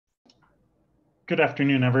Good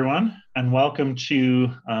afternoon, everyone, and welcome to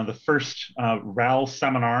the first RAL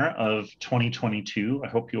seminar of 2022. I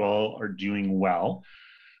hope you all are doing well.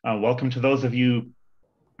 Welcome to those of you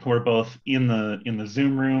who are both in the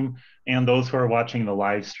Zoom room and those who are watching the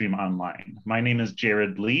live stream online. My name is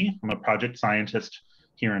Jared Lee. I'm a project scientist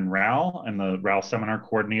here in RAL and the RAL seminar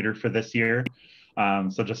coordinator for this year.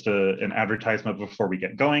 So just an advertisement before we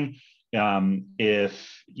get going.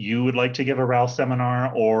 If you would like to give a RAL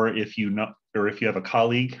seminar, or if you have a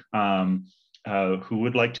colleague who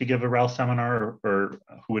would like to give a RAL seminar or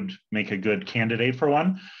who would make a good candidate for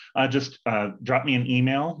one, just drop me an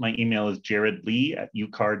email. My email is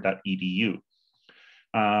jaredlee@ucar.edu.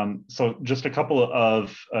 So just a couple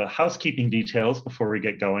of housekeeping details before we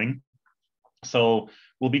get going. So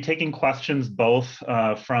we'll be taking questions both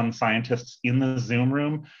from scientists in the Zoom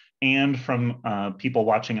room and from people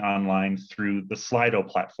watching online through the Slido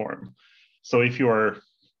platform. So if you are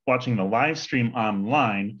watching the live stream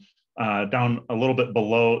online, down a little bit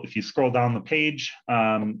below, if you scroll down the page,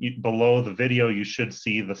 below the video, you should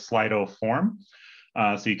see the Slido form.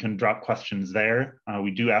 So you can drop questions there.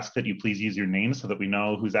 We do ask that you please use your name so that we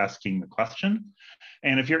know who's asking the question.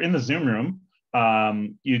 And if you're in the Zoom room,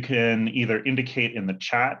 you can either indicate in the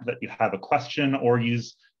chat that you have a question or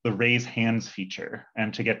use the raise hands feature.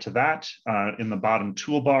 And to get to that, in the bottom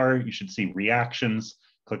toolbar, you should see reactions.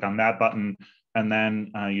 Click on that button, and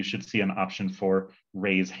then you should see an option for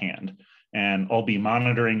raise hand. And I'll be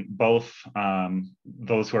monitoring both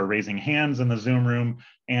those who are raising hands in the Zoom room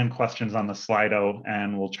and questions on the Slido,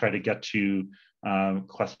 and we'll try to get to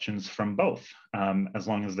questions from both as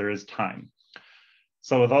long as there is time.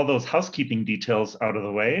 So with all those housekeeping details out of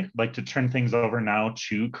the way, I'd like to turn things over now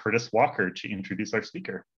to Curtis Walker to introduce our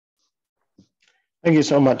speaker. Thank you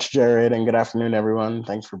so much, Jared, and good afternoon, everyone.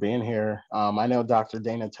 Thanks for being here. I know Dr.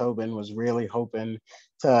 Dana Tobin was really hoping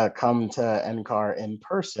to come to NCAR in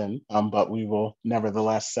person, but we will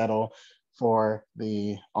nevertheless settle for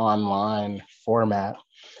the online format.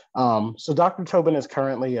 So Dr. Tobin is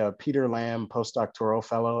currently a Peter Lamb postdoctoral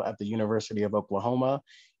fellow at the University of Oklahoma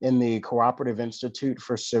in the Cooperative Institute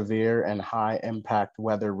for Severe and High Impact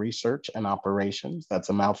Weather Research and Operations. That's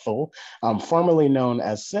a mouthful, formerly known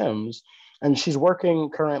as SIMS. And she's working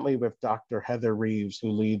currently with Dr. Heather Reeves, who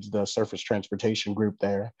leads the surface transportation group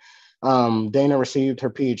there. Dana received her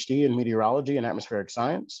PhD in meteorology and atmospheric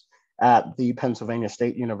science at the Pennsylvania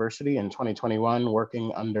State University in 2021,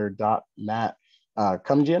 working under Matt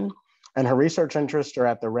Kumjian. And her research interests are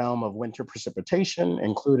at the realm of winter precipitation,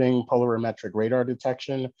 including polarimetric radar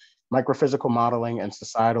detection, microphysical modeling, and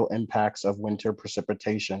societal impacts of winter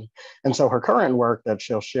precipitation. And so her current work that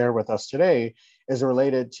she'll share with us today is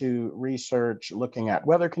related to research looking at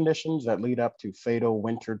weather conditions that lead up to fatal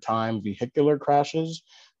wintertime vehicular crashes,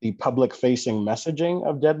 the public-facing messaging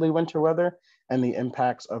of deadly winter weather, and the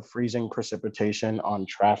impacts of freezing precipitation on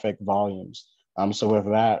traffic volumes. So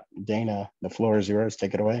with that, Dana, the floor is yours.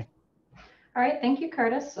 Take it away. All right, thank you,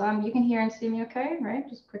 Curtis. You can hear and see me okay, right?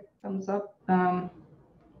 Just quick thumbs up. All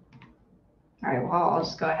right, well, I'll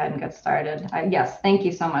just go ahead and get started. Yes, thank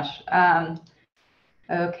you so much.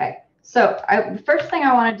 Okay, so the first thing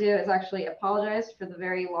I want to do is actually apologize for the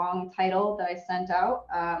very long title that I sent out,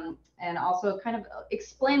 and also kind of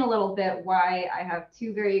explain a little bit why I have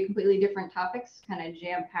two very completely different topics kind of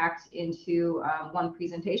jam-packed into one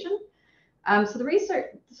presentation. So the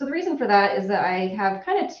reason for that is that I have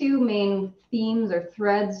kind of two main themes or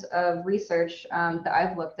threads of research that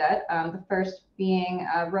I've looked at. The first being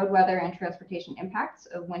road weather and transportation impacts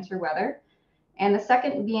of winter weather, and the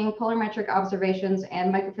second being polarimetric observations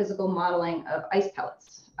and microphysical modeling of ice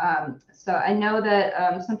pellets. So I know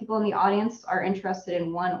that some people in the audience are interested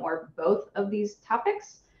in one or both of these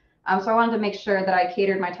topics. So I wanted to make sure that I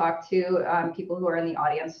catered my talk to people who are in the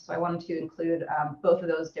audience. So I wanted to include both of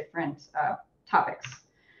those different topics.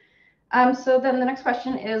 So then the next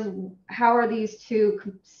question is, how are these two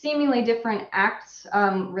seemingly different acts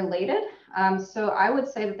related? So I would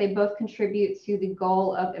say that they both contribute to the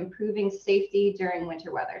goal of improving safety during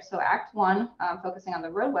winter weather. So Act 1, focusing on the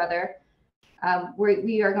road weather,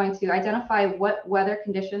 we are going to identify what weather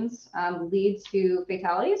conditions lead to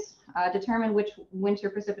fatalities, determine which winter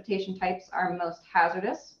precipitation types are most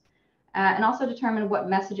hazardous, and also determine what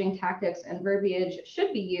messaging tactics and verbiage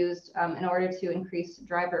should be used in order to increase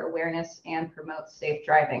driver awareness and promote safe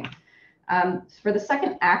driving. For the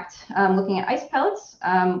second act, looking at ice pellets,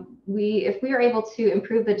 if we are able to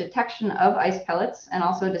improve the detection of ice pellets and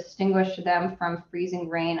also distinguish them from freezing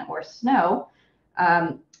rain or snow,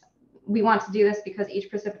 we want to do this because each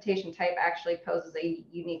precipitation type actually poses a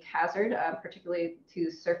unique hazard, particularly to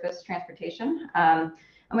surface transportation.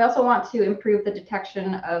 And we also want to improve the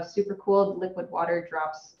detection of supercooled liquid water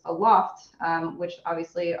drops aloft, which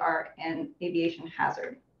obviously are an aviation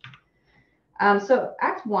hazard. So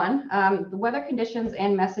Act 1, the weather conditions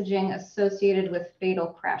and messaging associated with fatal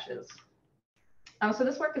crashes. So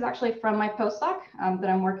this work is actually from my postdoc that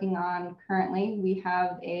I'm working on currently. We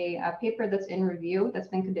have a paper that's in review that's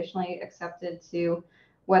been conditionally accepted to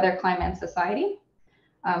Weather, Climate, and Society.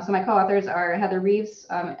 So my co-authors are Heather Reeves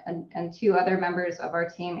and two other members of our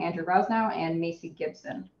team, Andrew Rosnow and Macy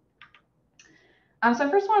Gibson. So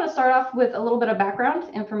I first want to start off with a little bit of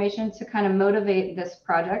background information to kind of motivate this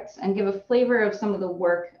project and give a flavor of some of the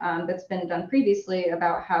work that's been done previously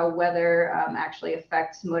about how weather actually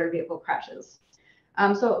affects motor vehicle crashes.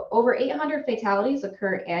 So over 800 fatalities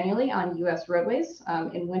occur annually on US roadways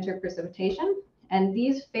in winter precipitation. And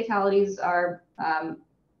these fatalities are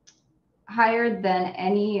higher than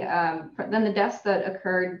than the deaths that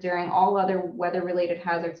occurred during all other weather-related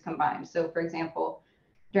hazards combined. So for example,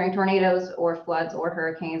 during tornadoes or floods or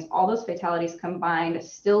hurricanes, all those fatalities combined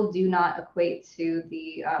still do not equate to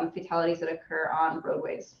the fatalities that occur on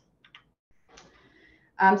roadways.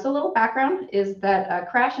 So a little background is that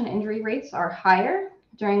crash and injury rates are higher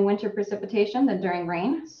during winter precipitation than during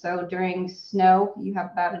rain. So during snow, you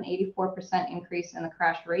have about an 84% increase in the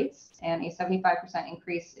crash rates and a 75%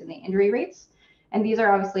 increase in the injury rates. And these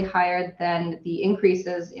are obviously higher than the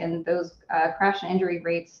increases in those crash and injury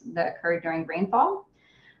rates that occur during rainfall.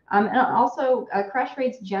 And also, crash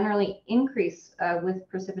rates generally increase with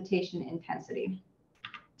precipitation intensity.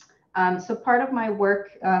 So part of my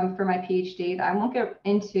work for my PhD that I won't get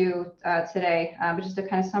into today, but just to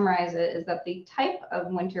kind of summarize it, is that the type of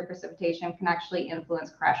winter precipitation can actually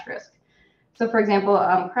influence crash risk. So for example,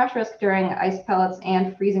 crash risk during ice pellets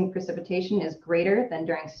and freezing precipitation is greater than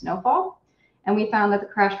during snowfall. And we found that the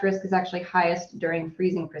crash risk is actually highest during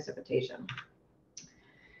freezing precipitation.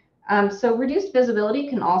 So reduced visibility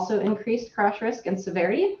can also increase crash risk and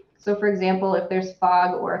severity. So for example, if there's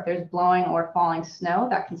fog or if there's blowing or falling snow,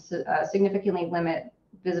 that can significantly limit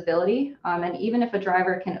visibility. And even if a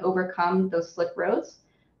driver can overcome those slick roads,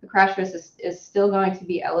 the crash risk is still going to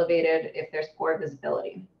be elevated if there's poor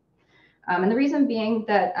visibility. And the reason being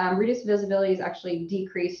that reduced visibility is actually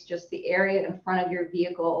decrease just the area in front of your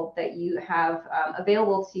vehicle that you have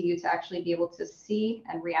available to you to actually be able to see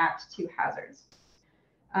and react to hazards.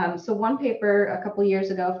 So one paper a couple years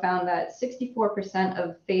ago found that 64%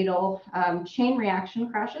 of fatal chain reaction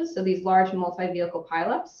crashes, so these large multi-vehicle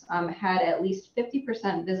pileups, had at least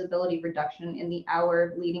 50% visibility reduction in the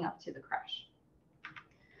hour leading up to the crash.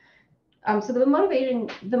 So the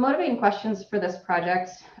motivating questions for this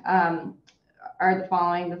project are the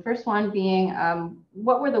following. The first one being,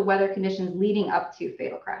 what were the weather conditions leading up to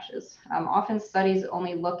fatal crashes? Often studies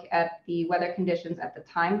only look at the weather conditions at the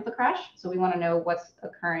time of the crash. So we want to know what's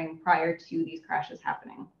occurring prior to these crashes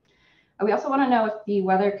happening. We also want to know if the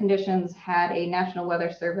weather conditions had a National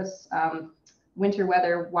Weather Service winter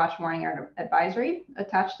weather watch, warning, or advisory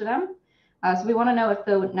attached to them. So we want to know if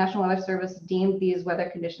the National Weather Service deemed these weather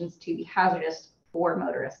conditions to be hazardous for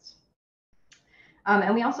motorists.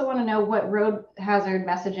 And we also want to know what road hazard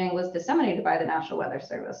messaging was disseminated by the National Weather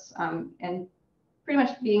Service, and pretty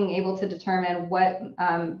much being able to determine what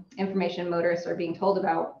information motorists are being told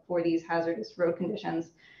about for these hazardous road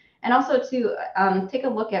conditions, and also to take a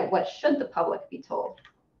look at what should the public be told.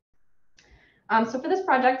 So for this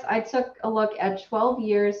project, I took a look at 12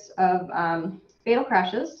 years of fatal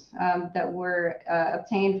crashes that were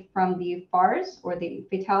obtained from the FARS, or the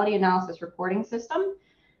Fatality Analysis Reporting System,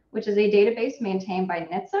 which is a database maintained by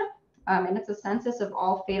NHTSA, and it's a census of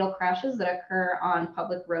all fatal crashes that occur on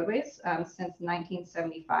public roadways since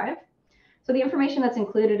 1975. So the information that's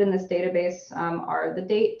included in this database are the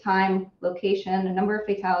date, time, location, a number of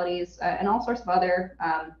fatalities, and all sorts of other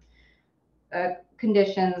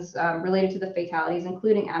conditions related to the fatalities,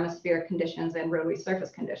 including atmospheric conditions and roadway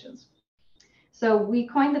surface conditions. So we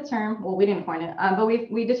coined the term, well, we didn't coin it, but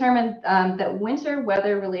we determined that winter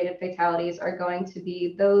weather-related fatalities are going to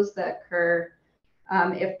be those that occur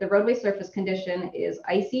if the roadway surface condition is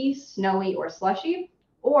icy, snowy, or slushy,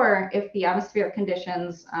 or if the atmospheric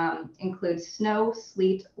conditions include snow,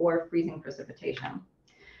 sleet, or freezing precipitation.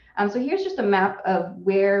 So here's just a map of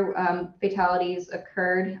where fatalities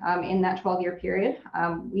occurred in that 12-year period.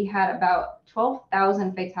 We had about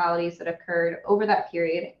 12,000 fatalities that occurred over that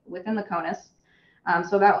period within the CONUS.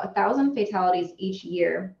 So about 1,000 fatalities each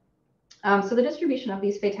year. So the distribution of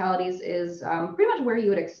these fatalities is pretty much where you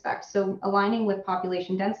would expect. So aligning with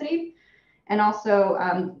population density, and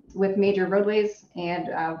also with major roadways and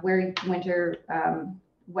where winter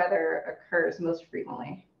weather occurs most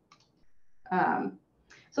frequently.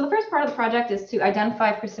 So the first part of the project is to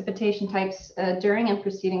identify precipitation types during and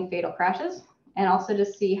preceding fatal crashes, and also to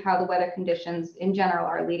see how the weather conditions in general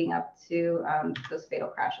are leading up to those fatal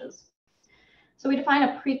crashes. So we define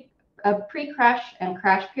a pre-crash and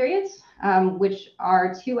crash periods, which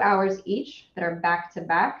are 2 hours each that are back to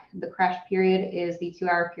back. The crash period is the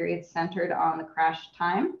 2-hour period centered on the crash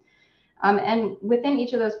time. And within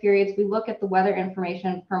each of those periods, we look at the weather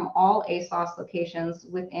information from all ASOS locations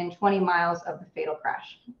within 20 miles of the fatal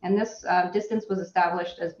crash. And this distance was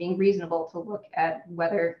established as being reasonable to look at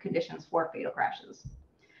weather conditions for fatal crashes.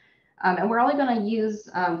 And we're only going to use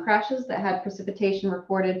crashes that had precipitation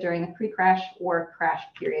reported during the pre-crash or crash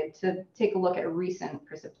period to take a look at recent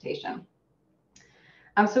precipitation.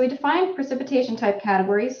 So we defined precipitation type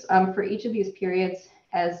categories for each of these periods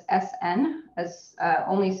as SN, as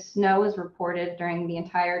only snow is reported during the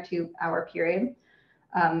entire 2-hour period.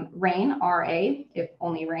 Rain, RA, if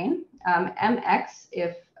only rain. MX,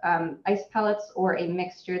 if ice pellets or a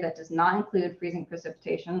mixture that does not include freezing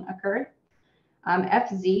precipitation occurred.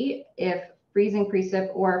 FZ, if freezing precip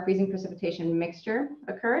or freezing precipitation mixture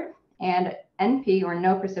occurred. And NP, or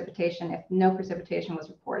no precipitation, if no precipitation was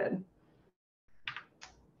reported.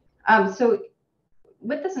 So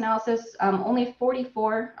with this analysis, only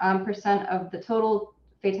 44% of the total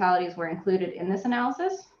fatalities were included in this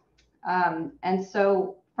analysis. And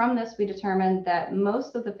so from this, we determined that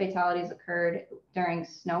most of the fatalities occurred during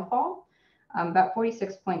snowfall, about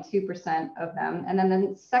 46.2% of them. And then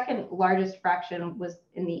the second largest fraction was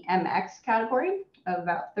in the MX category of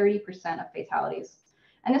about 30% of fatalities.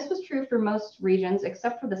 And this was true for most regions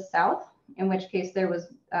except for the South, in which case there was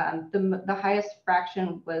the highest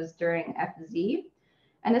fraction was during FZ.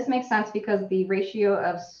 And this makes sense because the ratio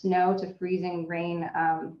of snow to freezing rain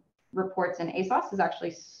reports in ASOS is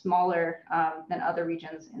actually smaller than other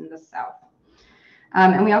regions in the South.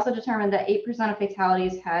 And we also determined that 8% of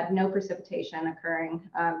fatalities had no precipitation occurring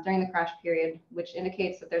during the crash period, which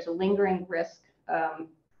indicates that there's a lingering risk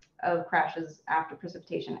of crashes after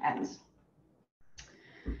precipitation ends.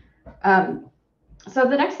 So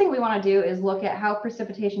the next thing we want to do is look at how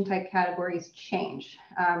precipitation type categories change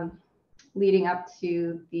leading up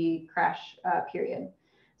to the crash period.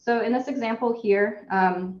 So in this example here,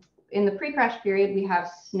 in the pre-crash period, we have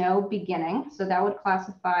snow beginning. So that would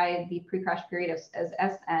classify the pre-crash period as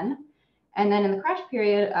SN. And then in the crash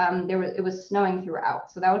period, it was snowing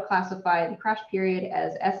throughout. So that would classify the crash period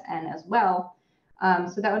as SN as well.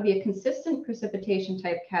 So that would be a consistent precipitation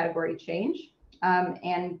type category change.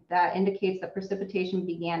 And that indicates that precipitation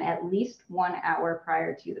began at least 1 hour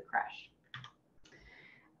prior to the crash.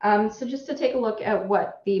 So just to take a look at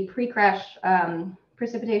what the pre-crash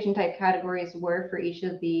precipitation type categories were for each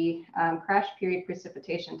of the crash period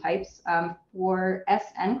precipitation types. For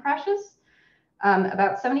SN crashes,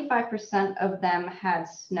 about 75% of them had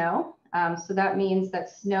snow. So that means that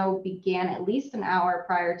snow began at least an hour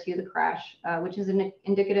prior to the crash, which is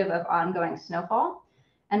indicative of ongoing snowfall.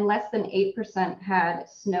 And less than 8% had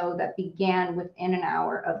snow that began within an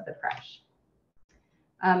hour of the crash.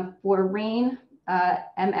 For rain,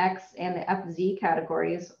 MX and the FZ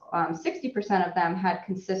categories, 60% of them had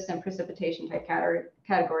consistent precipitation type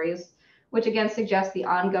categories, which again suggests the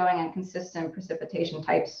ongoing and consistent precipitation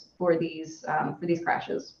types for these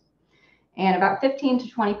crashes. And about 15 to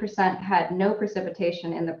 20% had no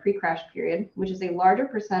precipitation in the pre-crash period, which is a larger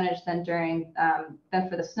percentage than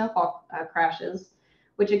for the snowfall crashes,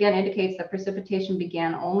 which again indicates that precipitation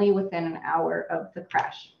began only within an hour of the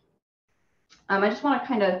crash. I just want to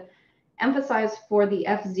kind of emphasize for the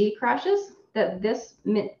FZ crashes that this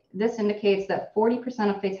indicates that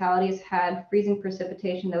 40% of fatalities had freezing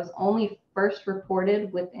precipitation that was only first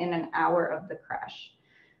reported within an hour of the crash.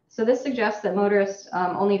 So this suggests that motorists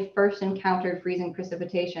only first encountered freezing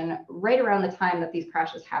precipitation right around the time that these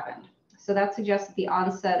crashes happened. So that suggests that the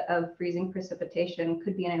onset of freezing precipitation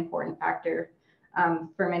could be an important factor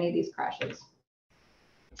for many of these crashes.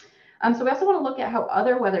 So we also want to look at how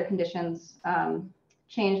other weather conditions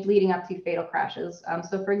changed leading up to fatal crashes.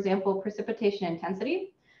 So for example, precipitation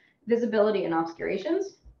intensity, visibility, and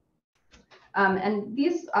obscurations. And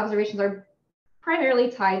these observations are primarily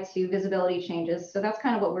tied to visibility changes. So that's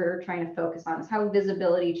kind of what we're trying to focus on, is how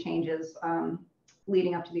visibility changes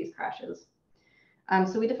leading up to these crashes.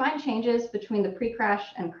 So we define changes between the pre-crash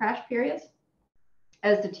and crash periods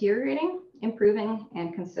as deteriorating, improving,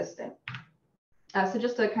 and consistent. So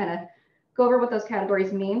just to kind of go over what those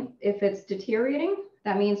categories mean, if it's deteriorating,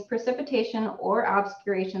 that means precipitation or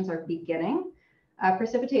obscurations are beginning,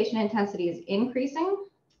 precipitation intensity is increasing,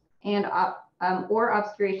 and or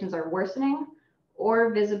obscurations are worsening,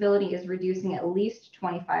 or visibility is reducing at least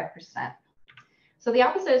 25%. So the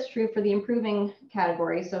opposite is true for the improving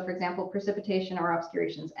category. So for example, precipitation or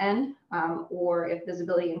obscurations end, or if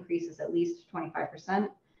visibility increases at least 25%.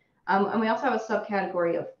 And we also have a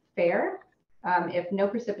subcategory of fair, if no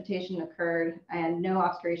precipitation occurred and no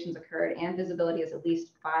obscurations occurred and visibility is at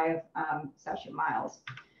least 5 statute miles.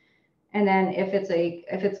 And then if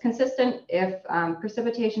it's consistent, if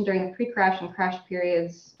precipitation during the pre-crash and crash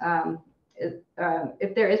periods,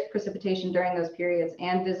 if there is precipitation during those periods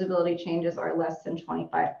and visibility changes are less than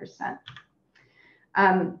 25%.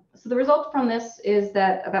 So the result from this is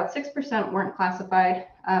that about 6% weren't classified,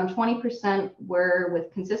 20% were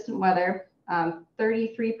with consistent weather,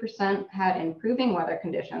 33% had improving weather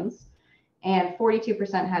conditions, and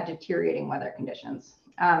 42% had deteriorating weather conditions.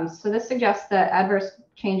 So this suggests that adverse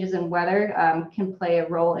changes in weather can play a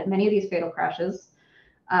role in many of these fatal crashes,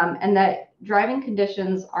 and that driving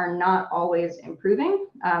conditions are not always improving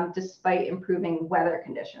despite improving weather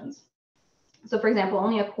conditions. So for example,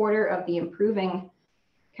 only a quarter of the improving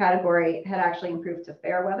category had actually improved to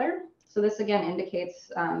fair weather. So this again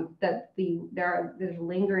indicates that there's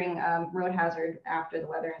lingering road hazard after the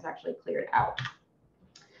weather has actually cleared out.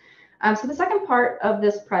 So the second part of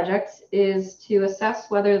this project is to assess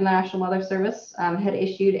whether the National Weather Service had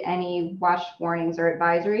issued any watch warnings or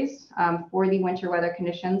advisories for the winter weather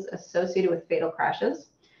conditions associated with fatal crashes.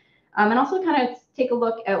 And also kind of take a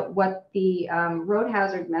look at what the road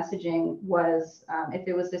hazard messaging was, if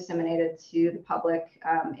it was disseminated to the public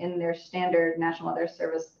in their standard National Weather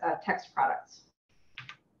Service text products.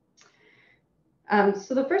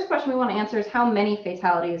 So the first question we want to answer is how many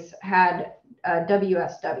fatalities had a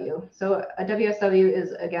WSW. So a WSW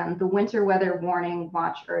is, again, the winter weather warning,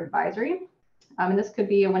 watch, or advisory. And this could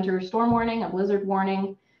be a winter storm warning, a blizzard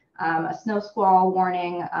warning, a snow squall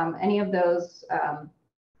warning, any of those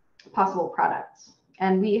possible products.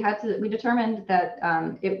 And we determined that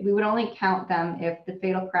we would only count them if the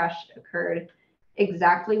fatal crash occurred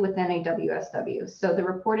exactly within a WSW. So the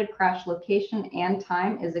reported crash location and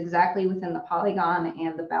time is exactly within the polygon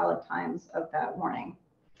and the valid times of that warning.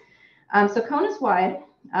 So CONUS-wide,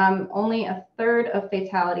 only a third of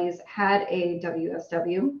fatalities had a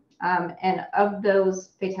WSW. And of those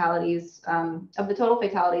fatalities, of the total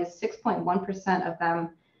fatalities, 6.1% of them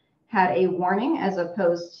had a warning as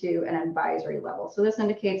opposed to an advisory level. So this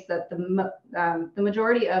indicates that the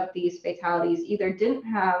majority of these fatalities either didn't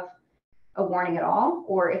have a warning at all,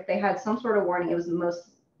 or if they had some sort of warning, it was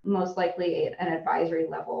most likely an advisory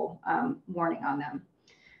level warning on them.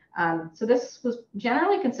 So this was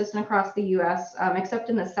generally consistent across the US, except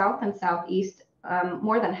in the South and Southeast,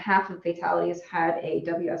 more than half of fatalities had a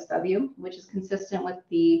WSW, which is consistent with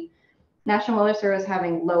the National Weather Service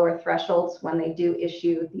having lower thresholds when they do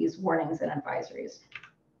issue these warnings and advisories.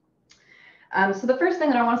 So the first thing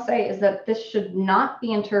that I want to say is that this should not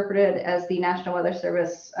be interpreted as the National Weather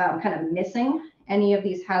Service kind of missing any of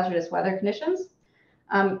these hazardous weather conditions,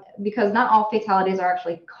 because not all fatalities are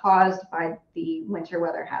actually caused by the winter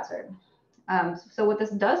weather hazard. So what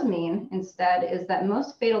this does mean instead is that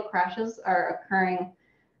most fatal crashes are occurring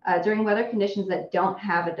during weather conditions that don't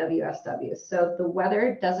have a WSW. So the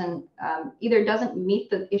weather either doesn't meet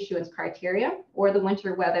the issuance criteria or the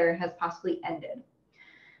winter weather has possibly ended.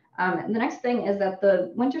 And the next thing is that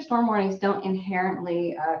the winter storm warnings don't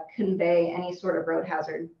inherently convey any sort of road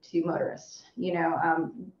hazard to motorists.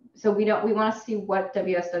 So we want to see what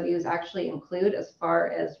WSWs actually include as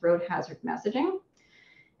far as road hazard messaging,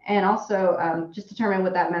 and also just determine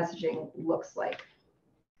what that messaging looks like.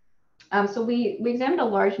 So we examined a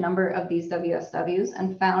large number of these WSWs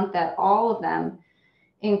and found that all of them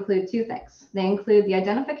include two things. They include the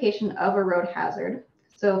identification of a road hazard.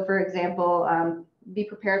 So for example, be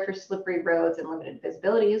prepared for slippery roads and limited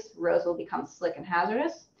visibilities. Roads will become slick and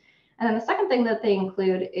hazardous. And then the second thing that they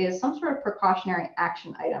include is some sort of precautionary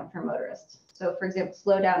action item for motorists. So for example,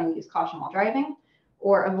 slow down and use caution while driving,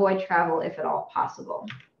 or avoid travel if at all possible.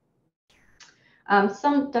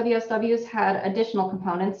 Some WSWs had additional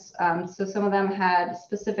components. So some of them had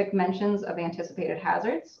specific mentions of anticipated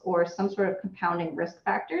hazards or some sort of compounding risk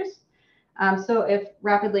factors. So if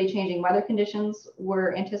rapidly changing weather conditions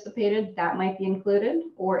were anticipated, that might be included,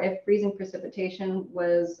 or if freezing precipitation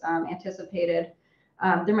was anticipated,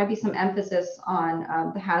 there might be some emphasis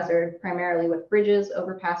on the hazard, primarily with bridges,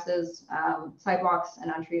 overpasses, sidewalks,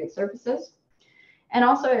 and untreated surfaces. And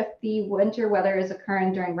also, if the winter weather is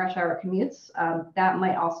occurring during rush hour commutes, that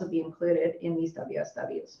might also be included in these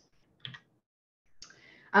WSWs.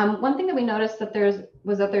 One thing that we noticed that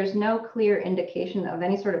there's no clear indication of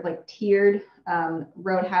any sort of like tiered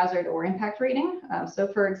road hazard or impact rating. So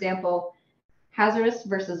for example, hazardous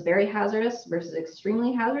versus very hazardous versus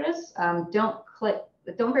extremely hazardous don't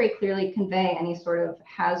don't very clearly convey any sort of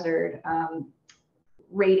hazard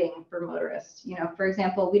rating for motorists. You know, for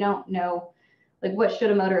example, we don't know, like, what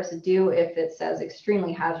should a motorist do if it says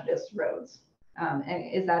extremely hazardous roads? And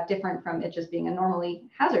is that different from it just being a normally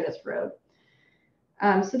hazardous road?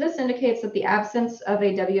 So this indicates that the absence of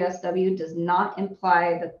a WSW does not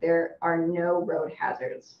imply that there are no road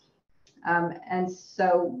hazards. And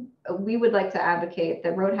so we would like to advocate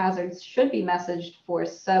that road hazards should be messaged for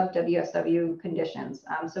sub-WSW conditions.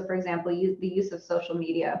 So for example, the use of social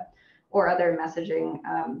media or other messaging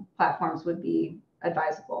platforms would be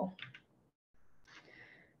advisable.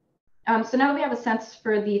 So now we have a sense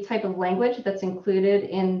for the type of language that's included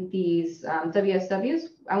in these WSWs.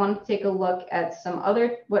 I want to take a look at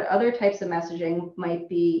what other types of messaging might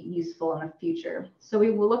be useful in the future. So we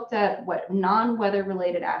looked at what non-weather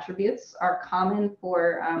related attributes are common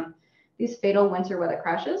for these fatal winter weather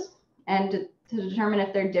crashes, and to determine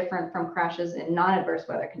if they're different from crashes in non-adverse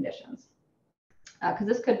weather conditions. Because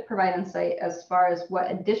this could provide insight as far as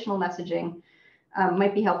what additional messaging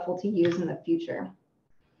might be helpful to use in the future.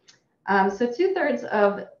 So 2/3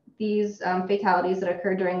 of these fatalities that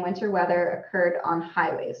occurred during winter weather occurred on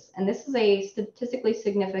highways. And this is a statistically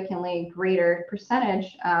significantly greater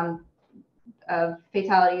percentage of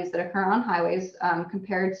fatalities that occur on highways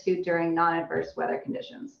compared to during non-adverse weather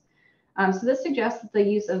conditions. So this suggests that the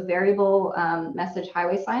use of variable message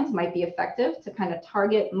highway signs might be effective to kind of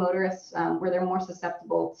target motorists where they're more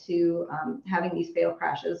susceptible to having these fatal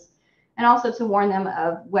crashes, and also to warn them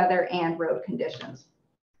of weather and road conditions.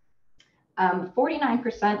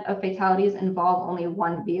 49% of fatalities involve only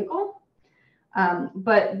one vehicle,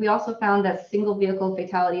 but we also found that single vehicle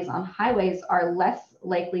fatalities on highways are less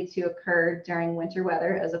likely to occur during winter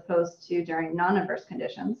weather as opposed to during non-adverse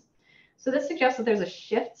conditions. So this suggests that there's a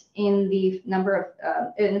shift in the number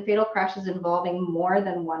of in fatal crashes involving more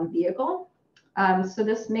than one vehicle. So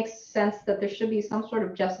this makes sense that there should be some sort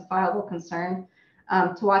of justifiable concern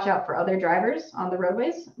to watch out for other drivers on the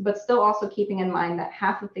roadways, but still also keeping in mind that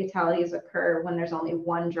half of fatalities occur when there's only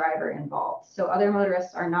one driver involved. So other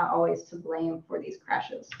motorists are not always to blame for these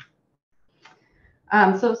crashes.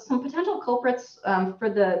 So some potential culprits for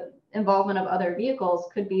the involvement of other vehicles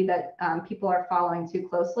could be that people are following too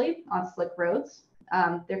closely on slick roads.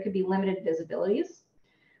 There could be limited visibilities,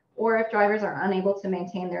 or if drivers are unable to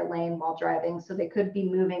maintain their lane while driving, so they could be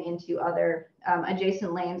moving into other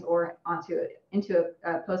adjacent lanes or into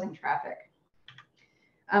opposing traffic.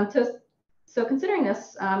 So considering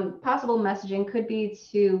this, possible messaging could be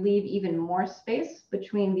to leave even more space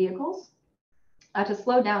between vehicles, to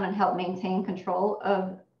slow down and help maintain control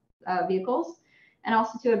of vehicles, and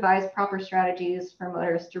also to advise proper strategies for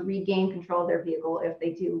motorists to regain control of their vehicle if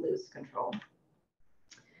they do lose control.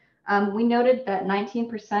 We noted that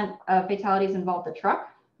 19% of fatalities involved a truck,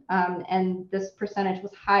 and this percentage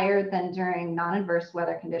was higher than during non-adverse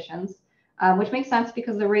weather conditions, which makes sense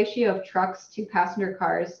because the ratio of trucks to passenger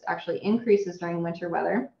cars actually increases during winter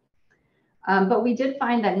weather. But we did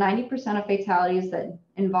find that 90% of fatalities that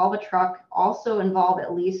involve a truck also involve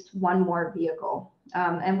at least one more vehicle.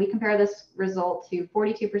 And we compare this result to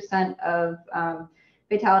 42% of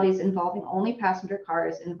fatalities involving only passenger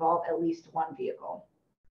cars involve at least one vehicle.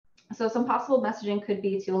 So some possible messaging could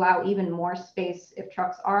be to allow even more space if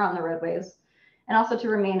trucks are on the roadways, and also to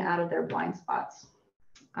remain out of their blind spots.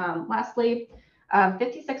 Lastly,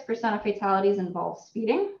 56% of fatalities involve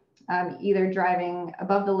speeding, either driving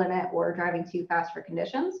above the limit or driving too fast for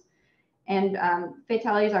conditions. And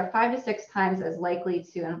fatalities are 5 to 6 times as likely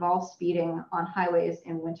to involve speeding on highways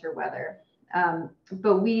in winter weather.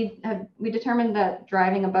 But we determined that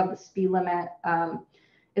driving above the speed limit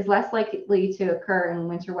is less likely to occur in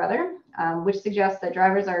winter weather, which suggests that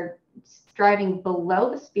drivers are driving below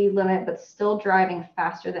the speed limit, but still driving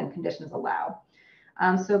faster than conditions allow.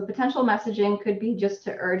 So potential messaging could be just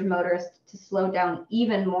to urge motorists to slow down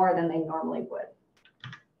even more than they normally would.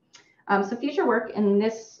 So future work in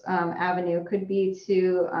this avenue could be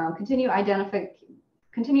to continue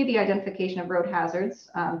the identification of road hazards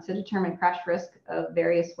to determine crash risk of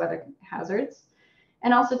various weather hazards,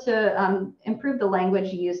 and also to improve the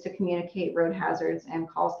language used to communicate road hazards and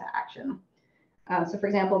calls to action. So for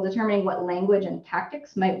example, determining what language and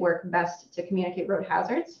tactics might work best to communicate road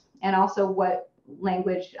hazards, and also what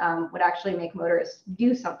language would actually make motorists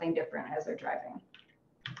do something different as they're driving.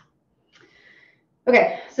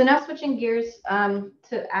 Okay, so now switching gears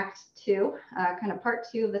to Act 2, kind of part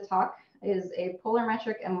 2 of the talk is a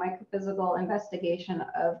polarimetric and microphysical investigation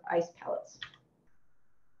of ice pellets.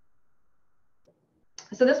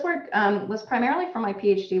 So this work was primarily from my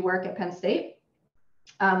PhD work at Penn State.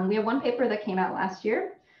 We have one paper that came out last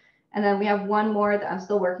year, And then we have one more that I'm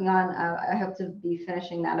still working on. I hope to be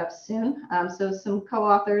finishing that up soon. So some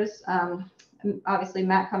co-authors, obviously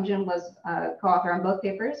Matt Cumgen was co-author on both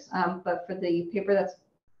papers, but for the paper that's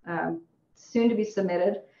soon to be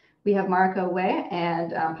submitted, we have Marco Wei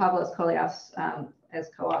and Pavlos Kolias as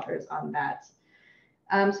co-authors on that.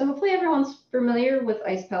 So hopefully everyone's familiar with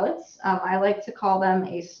ice pellets. I like to call them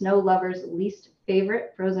a snow lover's least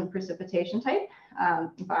favorite frozen precipitation type.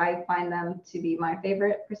 I find them to be my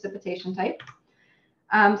favorite precipitation type.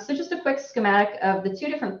 So just a quick schematic of the two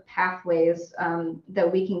different pathways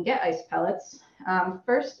that we can get ice pellets.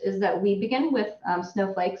 First is that we begin with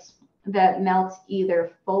snowflakes that melt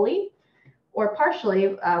either fully or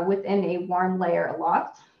partially within a warm layer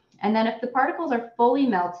aloft. And then if the particles are fully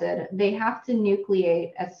melted, they have to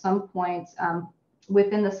nucleate at some point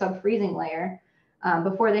within the subfreezing layer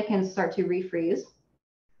before they can start to refreeze.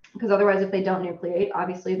 Because otherwise, if they don't nucleate,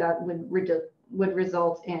 obviously that would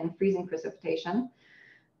result in freezing precipitation.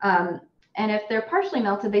 And if they're partially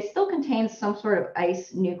melted, they still contain some sort of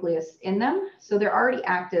ice nucleus in them. So they're already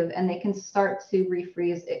active and they can start to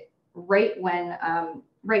refreeze it right when,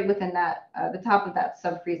 right within that, the top of that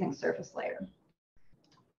subfreezing surface layer.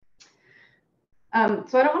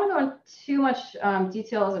 So I don't want to go into too much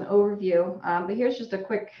detail as an overview, but here's just a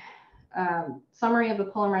quick summary of the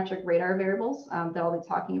polarimetric radar variables that I'll be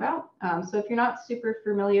talking about. So if you're not super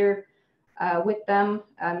familiar with them,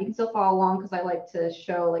 you can still follow along because I like to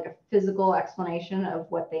show like a physical explanation of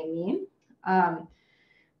what they mean.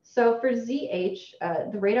 So for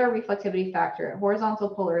ZH, the radar reflectivity factor, horizontal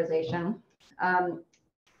polarization,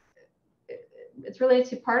 it's related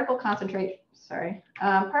to particle concentration,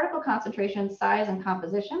 particle concentration, size, and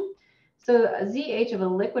composition. So a ZH of a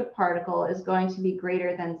liquid particle is going to be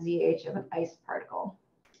greater than ZH of an ice particle.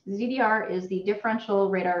 ZDR is the differential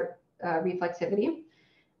radar reflectivity,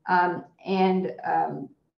 and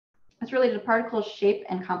it's related to particle shape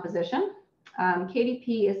and composition.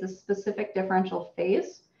 KDP is the specific differential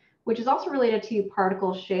phase, which is also related to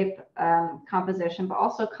particle shape, composition, but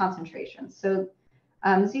also concentration. So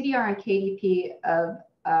ZDR and KDP of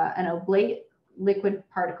an oblate liquid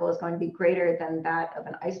particle is going to be greater than that of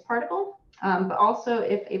an ice particle. But also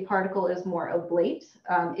if a particle is more oblate,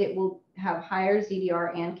 it will have higher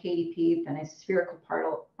ZDR and KDP than a spherical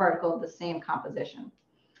particle of the same composition.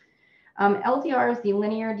 LDR is the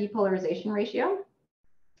linear depolarization ratio.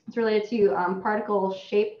 It's related to particle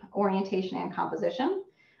shape, orientation, and composition.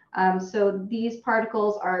 So these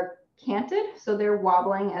particles are canted, so they're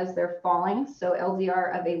wobbling as they're falling. So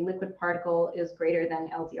LDR of a liquid particle is greater than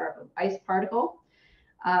LDR of an ice particle.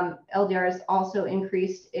 LDR is also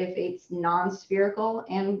increased if it's non-spherical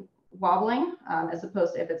and wobbling, as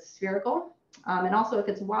opposed to if it's spherical. And also if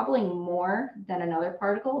it's wobbling more than another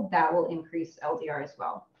particle, that will increase LDR as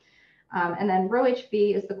well. And then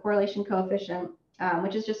ρHV is the correlation coefficient,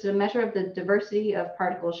 which is just a measure of the diversity of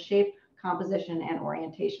particle shape, composition, and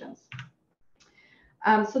orientations.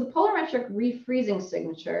 So the polarimetric refreezing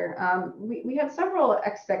signature, we had several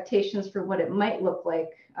expectations for what it might look like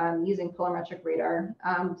using polarimetric radar.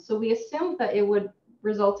 So we assumed that it would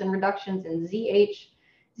result in reductions in ZH,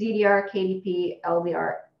 ZDR, KDP,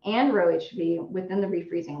 LDR, and ρHV within the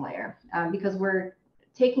refreezing layer because we're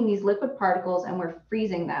taking these liquid particles and we're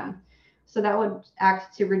freezing them. So that would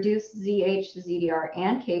act to reduce ZH, ZDR,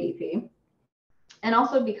 and KDP. And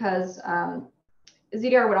also because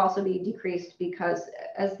ZDR would also be decreased because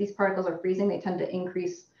as these particles are freezing, they tend to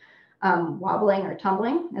increase wobbling or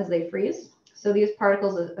tumbling as they freeze. So these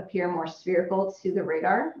particles appear more spherical to the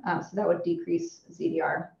radar, so that would decrease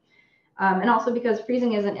ZDR. And also because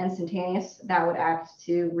freezing isn't instantaneous, that would act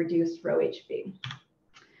to reduce ρHV.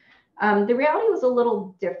 The reality was a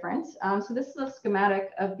little different. So this is a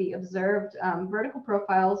schematic of the observed vertical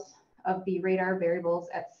profiles of the radar variables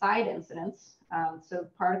at side incidence. So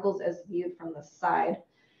particles as viewed from the side.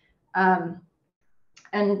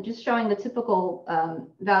 And just showing the typical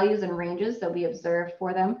values and ranges that we observed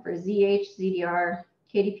for them for ZH, ZDR,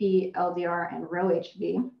 KDP, LDR, and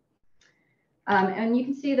ρHV. And you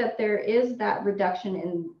can see that there is that reduction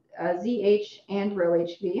in ZH and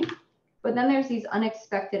ρHV, but then there's these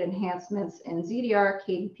unexpected enhancements in ZDR,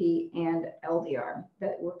 KDP, and LDR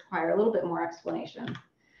that require a little bit more explanation.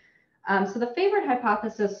 So the favorite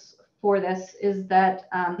hypothesis for this is that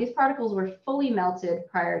these particles were fully melted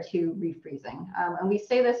prior to refreezing. And we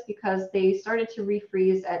say this because they started to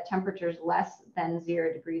refreeze at temperatures less than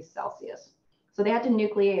 0 degrees Celsius. So they had to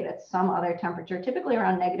nucleate at some other temperature, typically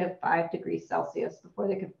around -5 degrees Celsius before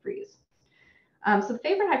they could freeze. So the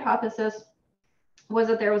favorite hypothesis was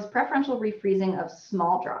that there was preferential refreezing of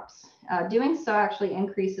small drops. Doing so actually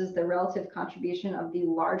increases the relative contribution of the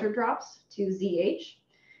larger drops to ZH.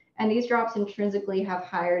 And these drops intrinsically have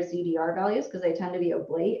higher ZDR values because they tend to be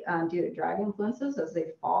oblate due to drag influences as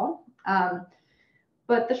they fall.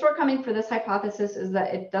 But the shortcoming for this hypothesis is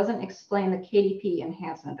that it doesn't explain the KDP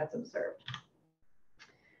enhancement that's observed.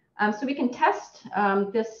 So we can test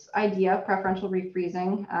this idea of preferential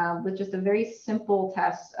refreezing with just a very simple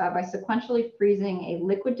test by sequentially freezing a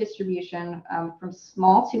liquid distribution from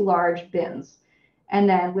small to large bins. And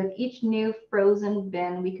then with each new frozen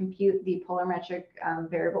bin, we compute the polarimetric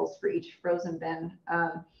variables for each frozen bin.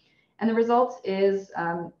 And the result is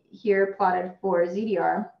here plotted for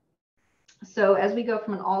ZDR. So as we go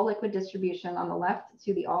from an all liquid distribution on the left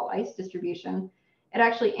to the all ice distribution, it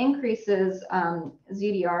actually increases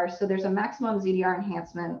ZDR. So there's a maximum ZDR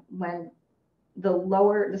enhancement when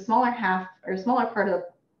the smaller half or smaller part of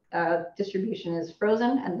the distribution is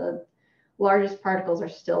frozen and the largest particles are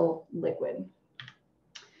still liquid.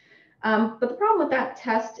 But the problem with that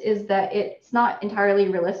test is that it's not entirely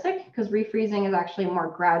realistic because refreezing is actually more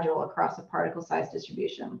gradual across a particle size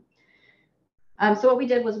distribution. So what we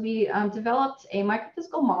did was we developed a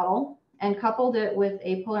microphysical model and coupled it with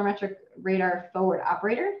a polarimetric radar forward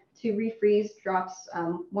operator to refreeze drops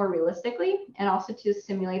more realistically and also to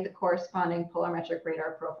simulate the corresponding polarimetric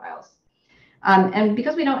radar profiles. And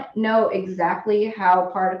because we don't know exactly how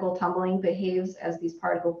particle tumbling behaves as these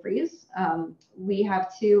particle freeze, we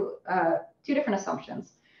have two different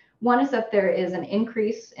assumptions. One is that there is an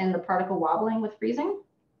increase in the particle wobbling with freezing.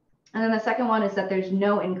 And then the second one is that there's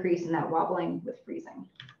no increase in that wobbling with freezing.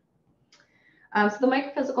 So the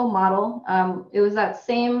microphysical model, we used that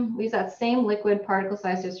same liquid particle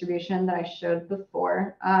size distribution that I showed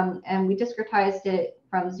before, and we discretized it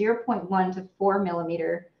from 0.1 to 4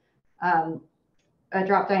 millimeter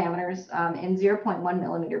drop diameters in 0.1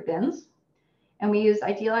 millimeter bins. And we used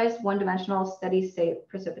idealized one-dimensional steady state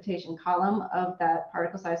precipitation column of that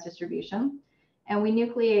particle size distribution. And we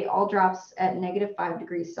nucleate all drops at -5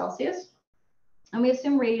 degrees Celsius. And we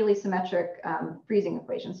assume radially symmetric freezing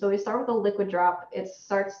equation. So we start with a liquid drop. It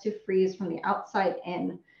starts to freeze from the outside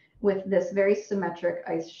in with this very symmetric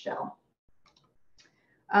ice shell.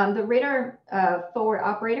 The radar forward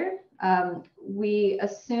operator, we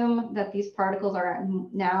assume that these particles are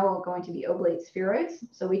now going to be oblate spheroids.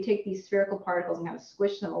 So we take these spherical particles and kind of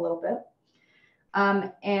squish them a little bit.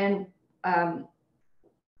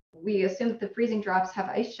 We assume that the freezing drops have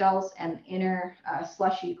ice shells and inner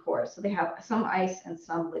slushy cores. So they have some ice and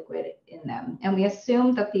some liquid in them. And we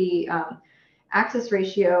assume that the axis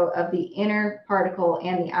ratio of the inner particle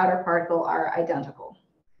and the outer particle are identical.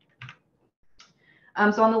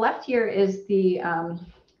 So on the left here is the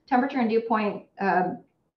temperature and dew point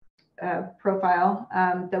profile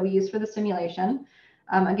that we use for the simulation.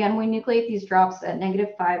 Again, we nucleate these drops at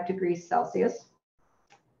 -5 degrees Celsius.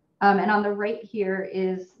 And on the right here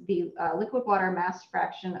is the liquid water mass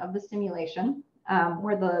fraction of the simulation,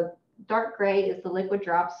 where the dark gray is the liquid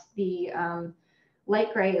drops, the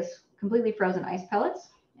light gray is completely frozen ice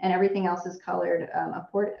pellets, and everything else is colored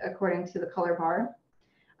according to the color bar.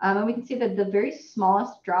 And we can see that the very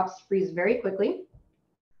smallest drops freeze very quickly,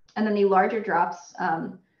 and then the larger drops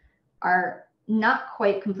are not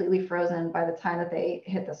quite completely frozen by the time that they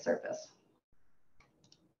hit the surface.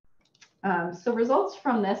 So results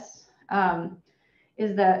from this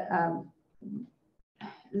is that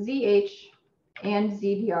ZH and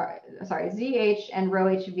ZH and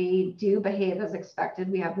ρHV do behave as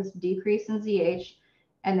expected. We have this decrease in ZH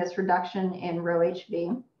and this reduction in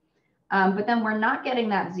ρHV. But then we're not getting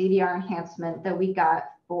that ZDR enhancement that we got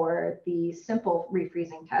for the simple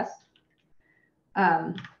refreezing test.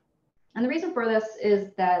 And the reason for this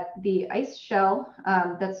is that the ice shell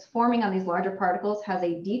that's forming on these larger particles has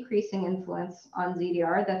a decreasing influence on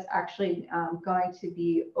ZDR that's actually going to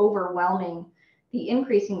be overwhelming the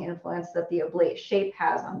increasing influence that the oblate shape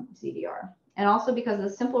has on ZDR. And also because the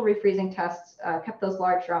simple refreezing tests kept those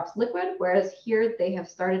large drops liquid, whereas here they have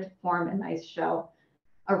started to form an ice shell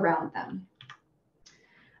around them.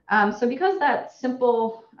 So because that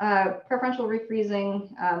simple preferential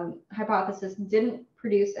refreezing hypothesis didn't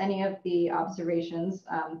produce any of the observations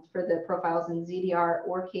for the profiles in ZDR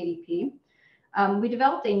or KDP, we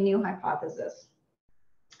developed a new hypothesis.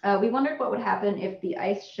 We wondered what would happen if the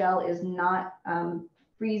ice shell is not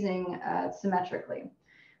freezing symmetrically.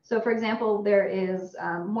 So for example, there is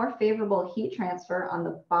more favorable heat transfer on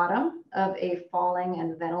the bottom of a falling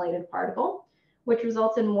and ventilated particle, which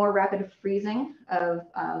results in more rapid freezing of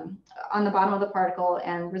on the bottom of the particle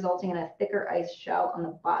and resulting in a thicker ice shell on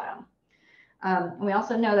the bottom. We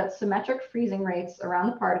also know that symmetric freezing rates around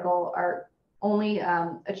the particle are only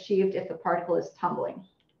achieved if the particle is tumbling.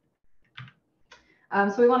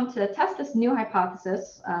 So we wanted to test this new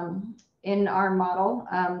hypothesis in our model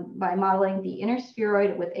by modeling the inner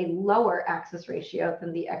spheroid with a lower axis ratio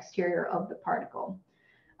than the exterior of the particle.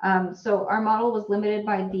 So our model was limited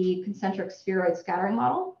by the concentric spheroid scattering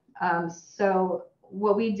model. So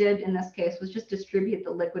what we did in this case was just distribute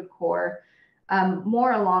the liquid core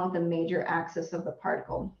more along the major axis of the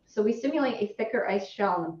particle. So we simulate a thicker ice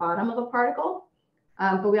shell on the bottom of the particle,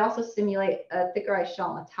 but we also simulate a thicker ice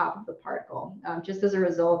shell on the top of the particle, just as a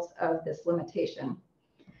result of this limitation.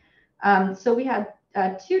 So we had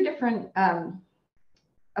two different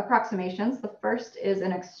approximations. The first is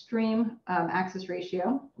an extreme axis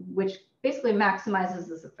ratio, which basically maximizes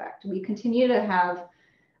this effect. We continue to have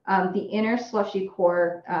the inner slushy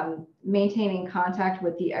core maintaining contact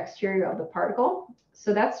with the exterior of the particle.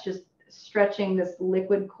 So that's just stretching this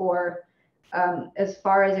liquid core as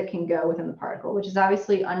far as it can go within the particle, which is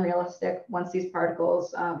obviously unrealistic once these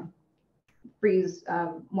particles freeze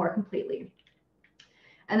more completely.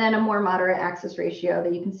 And then a more moderate axis ratio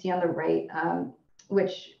that you can see on the right,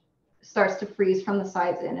 which starts to freeze from the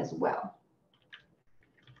sides in as well.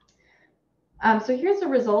 So here's the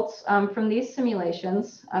results from these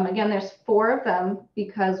simulations. Again, there's 4 of them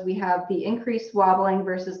because we have the increased wobbling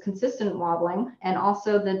versus consistent wobbling, and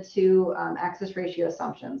also the 2 axis ratio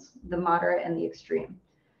assumptions, the moderate and the extreme.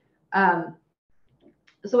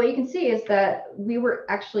 So what you can see is that we were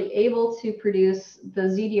actually able to produce the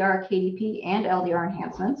ZDR, KDP, and LDR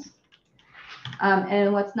enhancements.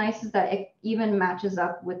 And what's nice is that it even matches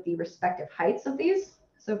up with the respective heights of these.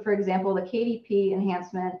 So for example, the KDP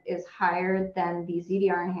enhancement is higher than the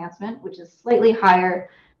ZDR enhancement, which is slightly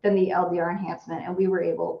higher than the LDR enhancement, and we were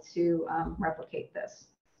able to replicate this.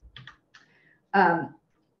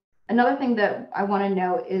 Another thing that I want to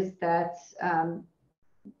note is that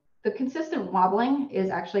the consistent wobbling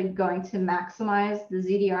is actually going to maximize the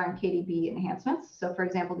ZDR and KDP enhancements. So for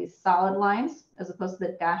example, these solid lines as opposed to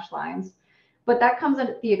the dashed lines, but that comes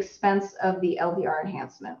at the expense of the LDR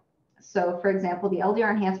enhancement. So for example, the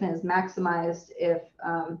LDR enhancement is maximized if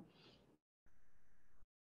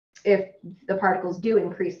the particles do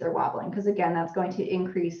increase their wobbling, because again, that's going to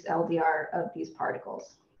increase LDR of these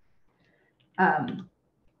particles.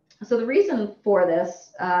 So the reason for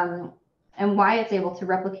this and why it's able to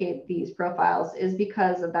replicate these profiles is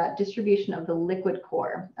because of that distribution of the liquid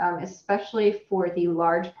core, especially for the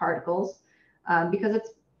large particles, because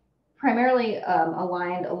it's primarily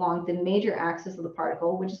aligned along the major axis of the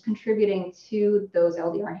particle, which is contributing to those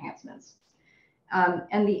LDR enhancements.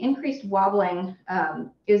 And the increased wobbling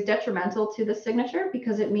is detrimental to the signature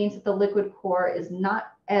because it means that the liquid core is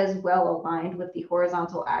not as well aligned with the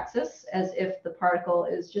horizontal axis as if the particle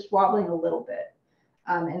is just wobbling a little bit.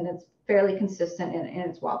 And it's fairly consistent in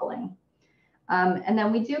its wobbling. And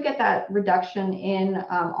then we do get that reduction in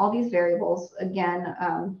all these variables,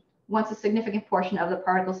 again, once a significant portion of the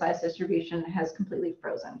particle size distribution has completely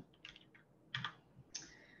frozen.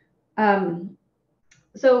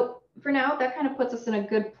 So for now, that kind of puts us in a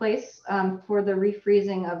good place for the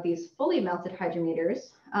refreezing of these fully melted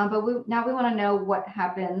hydrometers. But now we want to know what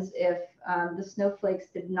happens if the snowflakes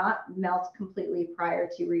did not melt completely prior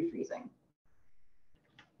to refreezing.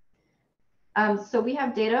 So we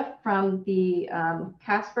have data from the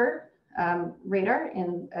Casper radar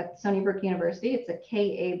at Stony Brook University. It's a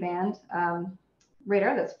Ka band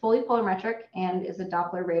radar that's fully polarimetric and is a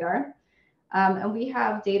Doppler radar. And we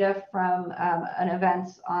have data from an event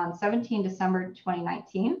on 17 December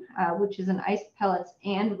 2019, which is an ice, pellets,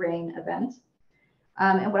 and rain event.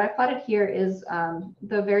 And what I plotted here is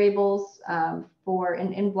the variables for,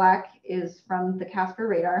 in black is from the Casper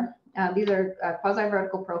radar. These are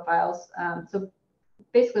quasi-vertical profiles. So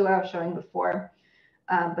basically what I was showing before,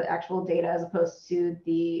 but actual data as opposed to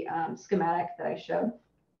the schematic that I showed.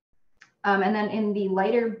 And then in the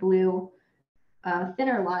lighter blue,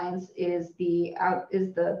 thinner lines is the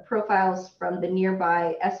profiles from the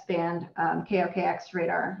nearby S-band KOKX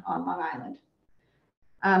radar on Long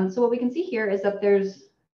Island. So what we can see here is that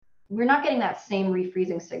we're not getting that same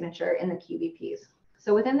refreezing signature in the QVPs.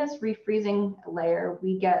 So within this refreezing layer,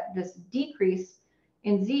 we get this decrease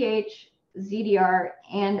in ZH, ZDR,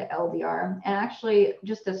 and LDR, and actually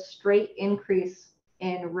just a straight increase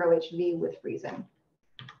in ρHV with freezing.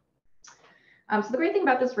 So the great thing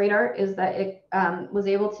about this radar is that it was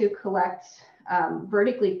able to collect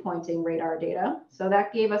vertically pointing radar data. So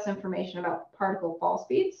that gave us information about particle fall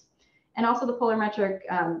speeds, and also the polarimetric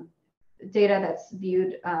data that's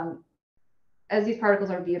viewed as these particles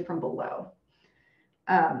are viewed from below.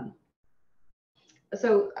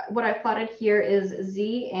 So what I plotted here is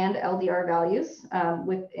Z and LDR values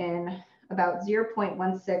within about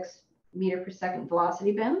 0.16 meter per second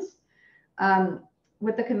velocity bins.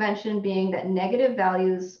 with the convention being that negative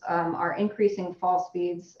values are increasing fall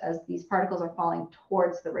speeds as these particles are falling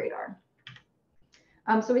towards the radar.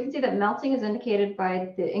 So we can see that melting is indicated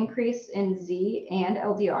by the increase in Z and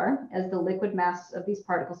LDR as the liquid mass of these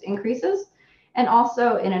particles increases, and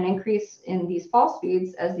also in an increase in these fall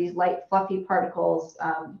speeds as these light fluffy particles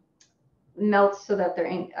melt so that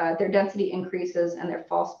their density increases and their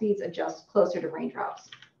fall speeds adjust closer to raindrops.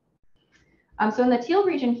 So in the teal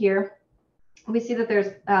region here, we see that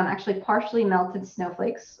there's actually partially melted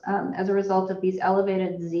snowflakes as a result of these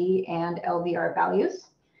elevated Z and LDR values.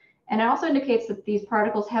 And it also indicates that these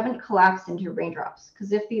particles haven't collapsed into raindrops,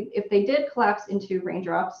 because if they did collapse into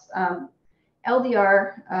raindrops,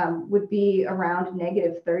 LDR would be around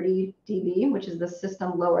 -30 dB, which is the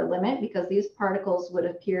system lower limit, because these particles would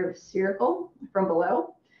appear spherical from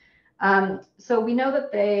below. So we know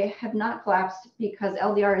that they have not collapsed because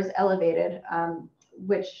LDR is elevated,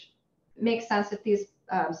 which makes sense if these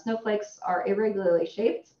snowflakes are irregularly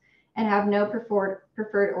shaped and have no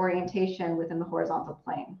preferred orientation within the horizontal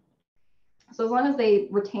plane. So as long as they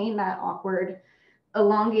retain that awkward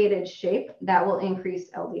elongated shape, that will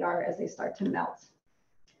increase LDR as they start to melt.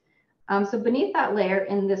 So beneath that layer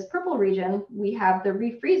in this purple region, we have the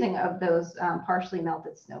refreezing of those partially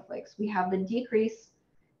melted snowflakes. We have the decrease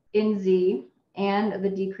in Z and the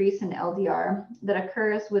decrease in LDR that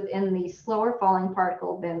occurs within the slower falling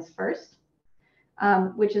particle bins first,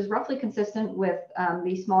 which is roughly consistent with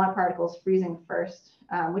the smaller particles freezing first,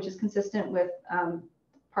 which is consistent with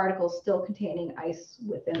particles still containing ice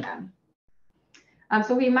within them.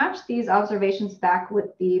 So we match these observations back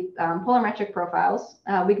with the polarimetric profiles.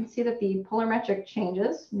 We can see that the polarimetric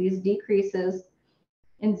changes, these decreases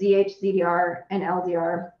in ZH, ZDR, and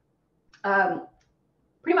LDR,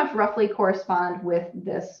 pretty much roughly correspond with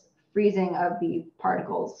this freezing of the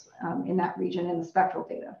particles in that region in the spectral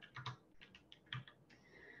data.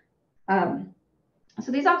 So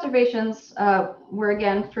these observations were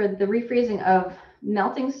again for the refreezing of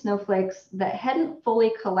melting snowflakes that hadn't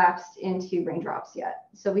fully collapsed into raindrops yet.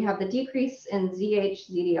 So we have the decrease in ZH,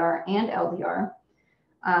 ZDR, and LDR,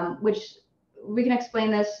 which we can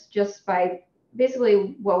explain this just by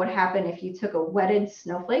basically what would happen if you took a wetted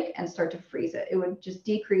snowflake and start to freeze it. It would just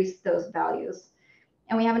decrease those values.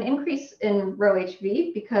 And we have an increase in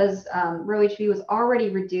ρHV because ρHV was already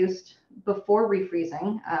reduced before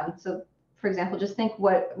refreezing. So for example, just think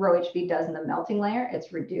what ρHV does in the melting layer.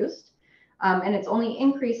 It's reduced. And it's only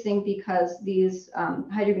increasing because these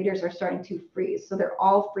hydrometers are starting to freeze. So they're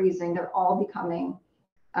all freezing. They're all becoming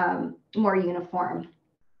more uniform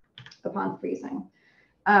upon freezing.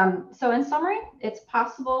 So in summary, it's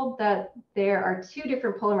possible that there are two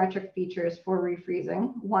different polarimetric features for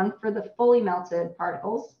refreezing. One for the fully melted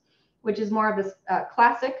particles, which is more of this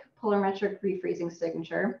classic polarimetric refreezing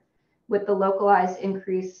signature with the localized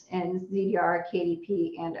increase in ZDR,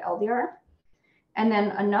 KDP, and LDR. And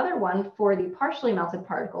then another one for the partially melted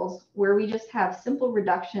particles, where we just have simple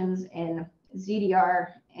reductions in ZDR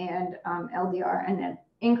and LDR and an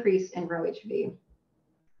increase in ρHV.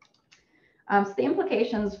 So the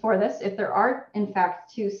implications for this, if there are in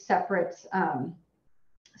fact two separate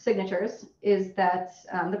signatures, is that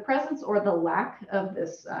the presence or the lack of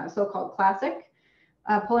this so-called classic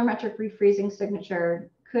polarimetric refreezing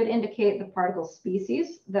signature could indicate the particle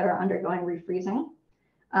species that are undergoing refreezing.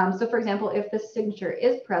 So for example, if this signature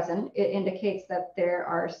is present, it indicates that there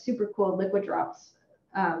are supercooled liquid drops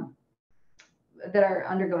that are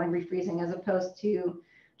undergoing refreezing as opposed to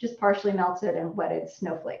just partially melted and wetted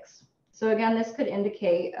snowflakes. So again, this could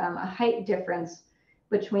indicate a height difference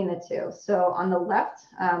between the two. So on the left,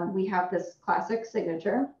 we have this classic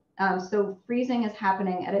signature. So freezing is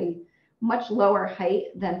happening at a much lower height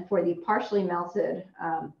than for the partially melted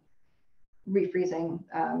refreezing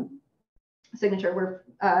signature, where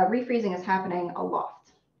refreezing is happening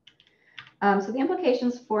aloft. So the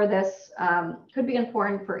implications for this could be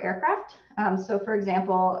important for aircraft. So for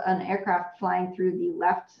example, an aircraft flying through the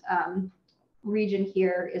left region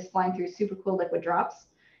here is flying through supercooled liquid drops,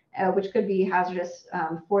 which could be hazardous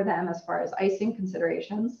for them as far as icing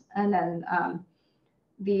considerations. And then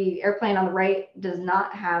the airplane on the right does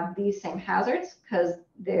not have these same hazards because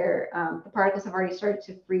the particles have already started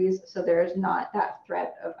to freeze, so there's not that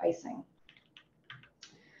threat of icing.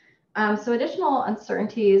 So additional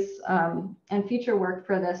uncertainties and future work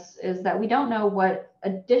for this is that we don't know what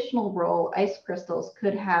additional role ice crystals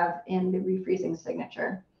could have in the refreezing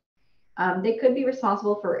signature. They could be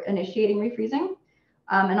responsible for initiating refreezing.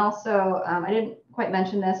 And also, I didn't quite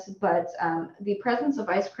mention this, but the presence of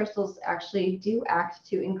ice crystals actually do act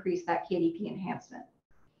to increase that KDP enhancement.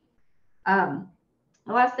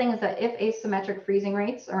 The last thing is that if asymmetric freezing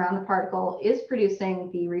rates around the particle is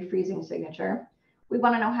producing the refreezing signature, we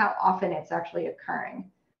want to know how often it's actually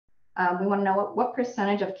occurring. We want to know what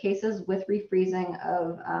percentage of cases with refreezing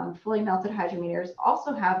of fully melted hydrometers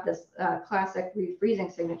also have this classic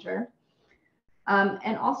refreezing signature.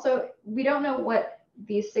 And also, we don't know what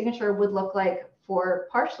the signature would look like for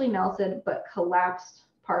partially melted but collapsed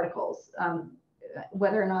particles,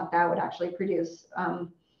 whether or not that would actually produce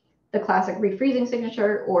the classic refreezing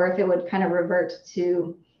signature, or if it would kind of revert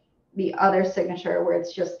to the other signature where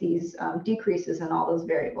it's just these decreases in all those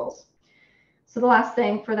variables. So the last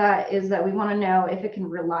thing for that is that we want to know if it can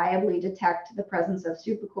reliably detect the presence of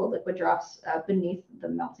supercooled liquid drops beneath the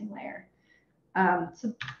melting layer.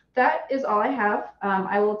 So that is all I have.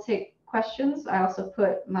 I will take questions. I also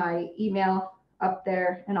put my email up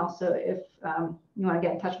there, and also if you want to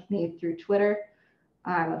get in touch with me through Twitter,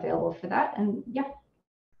 I'm available for that. And yeah.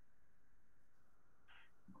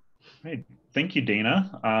 Great. Thank you,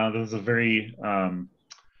 Dana. This is a very,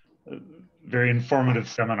 very informative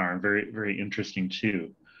seminar, very interesting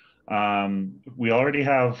too. We already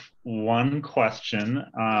have one question.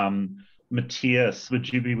 Matthias,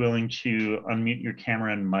 would you be willing to unmute your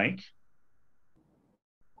camera and mic?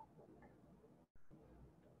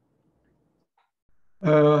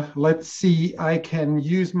 Let's see, I can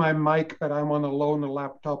use my mic, but I'm on a loaner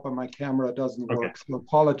laptop and my camera doesn't work. So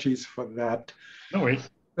apologies for that. No worries.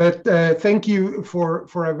 But thank you for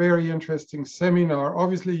a very interesting seminar.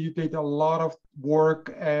 Obviously, you did a lot of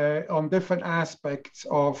work on different aspects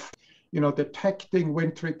of, detecting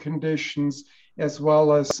wintry conditions, as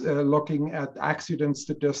well as looking at accident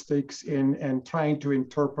statistics and trying to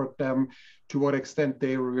interpret them to what extent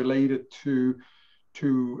they are related to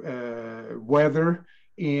weather,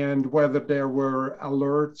 and whether there were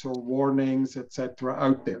alerts or warnings, etc.,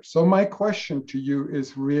 out there. So my question to you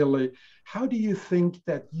is really, how do you think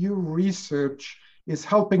that your research is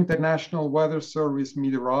helping the National Weather Service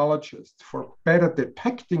meteorologists for better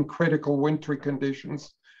detecting critical wintry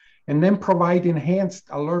conditions and then provide enhanced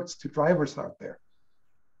alerts to drivers out there?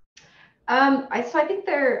 So I think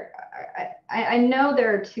I know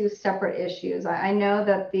there are two separate issues. I know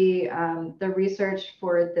that the research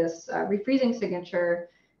for this refreezing signature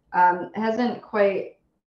hasn't quite,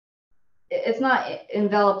 it's not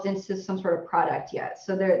enveloped into some sort of product yet.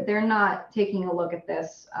 So they're not taking a look at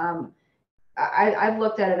this. I've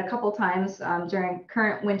looked at it a couple times during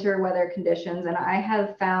current winter weather conditions, and I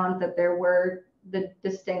have found that there were the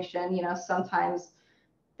distinction, sometimes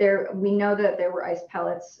we know that there were ice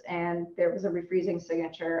pellets and there was a refreezing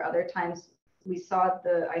signature. Other times we saw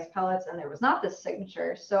the ice pellets and there was not this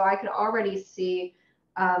signature. So I could already see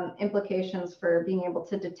implications for being able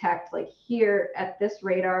to detect, like, here at this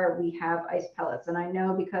radar, we have ice pellets. And I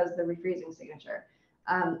know because the refreezing signature.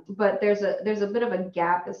 But there's a bit of a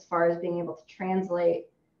gap as far as being able to translate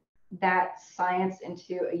that science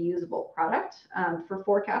into a usable product for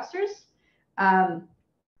forecasters.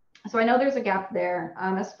 So I know there's a gap there.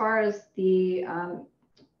 As far as the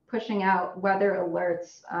pushing out weather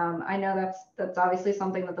alerts, I know that's obviously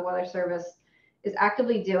something that the Weather Service is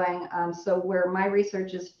actively doing. So where my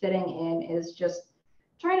research is fitting in is just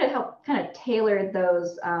trying to help kind of tailor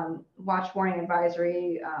those watch warning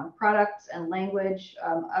advisory products and language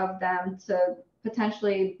of them to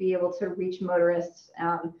potentially be able to reach motorists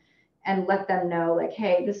and let them know, like,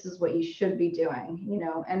 hey, this is what you should be doing,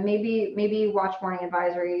 and maybe watch warning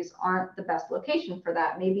advisories aren't the best location for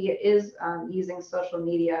that. Maybe it is using social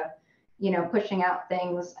media, pushing out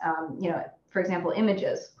things, for example,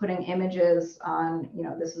 images, putting images on,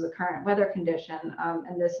 this is a current weather condition,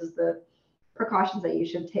 and this is the precautions that you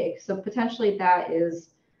should take. So potentially that is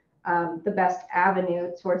the best avenue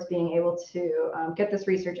towards being able to get this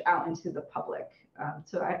research out into the public.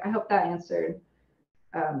 So I hope that answered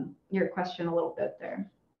your question a little bit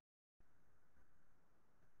there.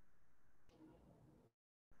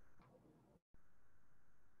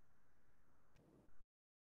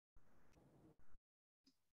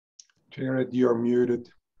 Jared, you're muted.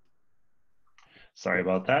 Sorry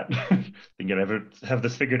about that. Think I ever have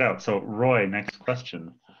this figured out. So Roy, next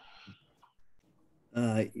question.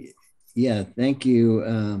 Yeah, thank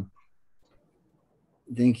you.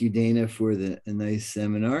 Thank you, Dana, for a nice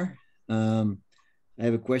seminar. I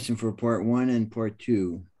have a question for part one and part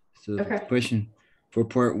two. So the question for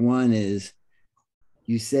part one is,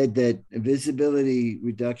 you said that visibility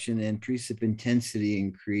reduction and precip intensity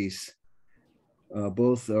increase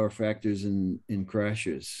both are factors in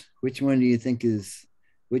crashes. Which one do you think is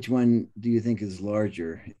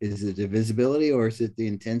larger? Is it the visibility, or is it the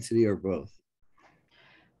intensity, or both?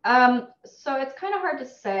 So it's kind of hard to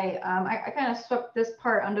say. I kind of swept this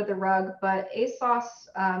part under the rug, but ASOS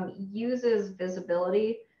uses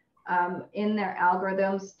visibility in their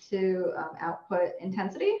algorithms to output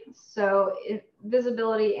intensity. So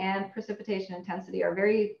visibility and precipitation intensity are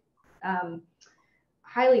very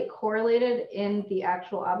highly correlated in the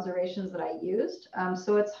actual observations that I used.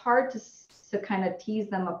 So it's hard to kind of tease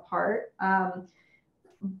them apart.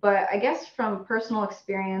 But I guess from personal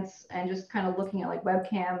experience and just kind of looking at like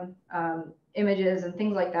webcam images and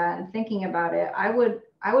things like that and thinking about it, I would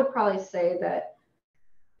probably say that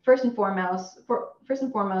first and foremost,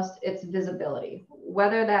 it's visibility.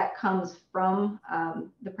 Whether that comes from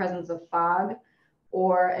the presence of fog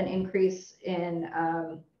or an increase in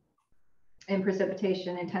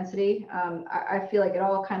precipitation intensity, I feel like it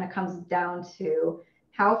all kind of comes down to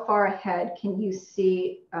how far ahead can you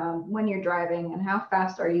see when you're driving, and how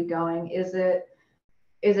fast are you going? Is it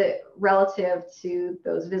relative to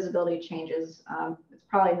those visibility changes? It's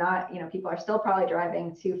probably not. You know, people are still probably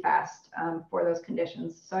driving too fast for those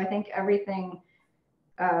conditions. So I think everything,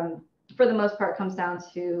 for the most part, comes down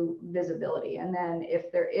to visibility. And then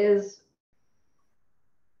if there is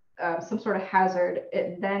some sort of hazard,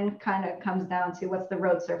 it then kind of comes down to what's the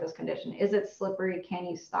road surface condition. Is it slippery? Can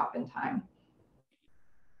you stop in time?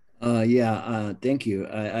 Thank you.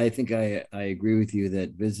 I think I agree with you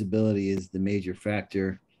that visibility is the major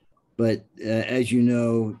factor. But as you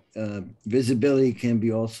know, visibility can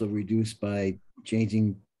be also reduced by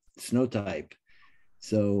changing snow type.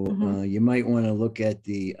 So you might want to look at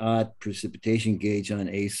the odd precipitation gauge on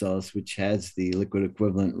ASOS, which has the liquid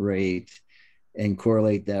equivalent rate, and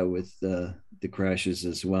correlate that with the crashes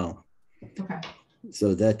as well. Okay.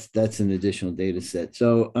 So that's an additional data set.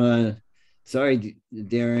 So sorry,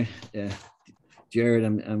 Darren, Jared,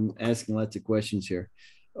 I'm asking lots of questions here.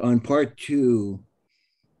 On part 2,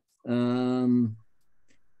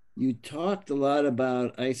 you talked a lot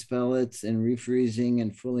about ice pellets and refreezing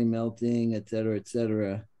and fully melting, et cetera, et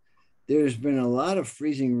cetera. There's been a lot of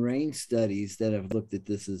freezing rain studies that have looked at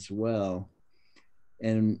this as well.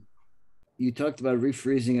 And you talked about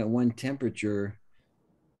refreezing at one temperature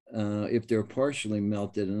if they're partially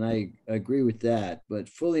melted, and I agree with that. But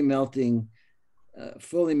fully melted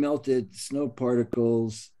snow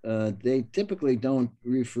particles, they typically don't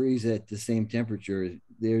refreeze at the same temperature.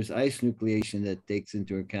 There's ice nucleation that takes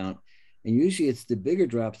into account. And usually it's the bigger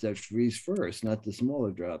drops that freeze first, not the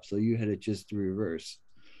smaller drops. So you had it just the reverse.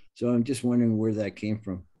 So I'm just wondering where that came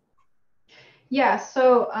from. Yeah,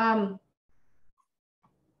 so I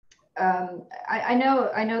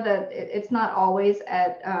know that it's not always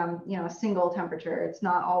at a single temperature. It's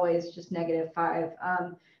not always just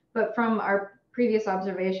 -5. But from our previous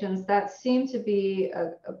observations, that seemed to be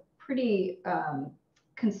a pretty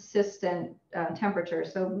consistent temperature.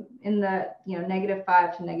 So in the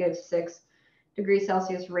 -5 to -6 degrees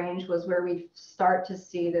Celsius range was where we start to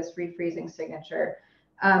see this refreezing signature.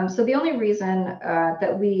 So the only reason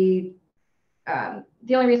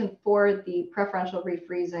the only reason for the preferential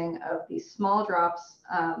refreezing of these small drops,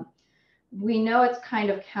 we know it's kind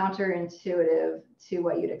of counterintuitive to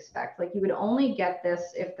what you'd expect. Like, you would only get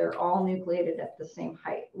this if they're all nucleated at the same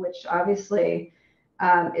height, which obviously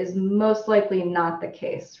is most likely not the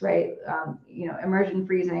case, right? Immersion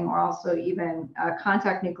freezing or also even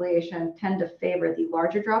contact nucleation tend to favor the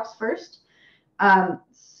larger drops first.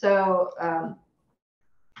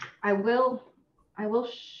 I will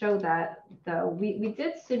show that, though. We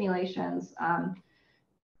did simulations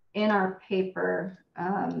in our paper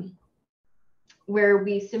where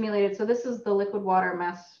we simulated, so this is the liquid water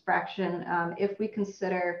mass fraction, if we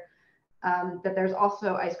consider that there's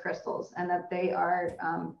also ice crystals and that they are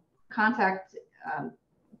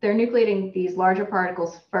they're nucleating these larger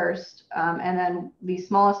particles first, and then the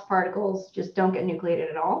smallest particles just don't get nucleated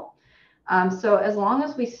at all. So as long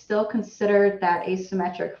as we still consider that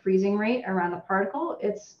asymmetric freezing rate around the particle,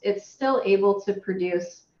 it's still able to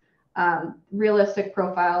produce realistic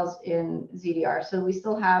profiles in ZDR. So we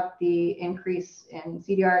still have the increase in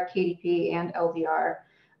ZDR, KDP, and LDR.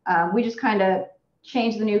 We just kind of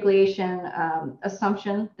changed the nucleation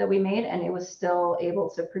assumption that we made, and it was still able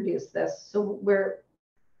to produce this. So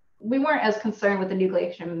we weren't as concerned with the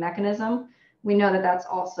nucleation mechanism. We know that that's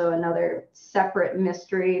also another separate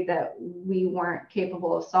mystery that we weren't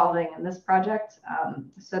capable of solving in this project.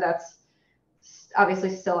 So that's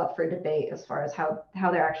obviously still up for debate as far as how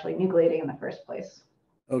they're actually nucleating in the first place.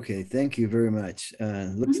 Okay, thank you very much.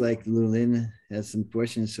 Looks like Lulin has some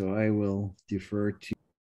questions, so I will defer to.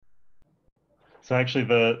 So actually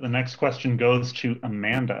the next question goes to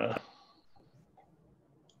Amanda.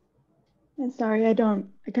 Sorry, I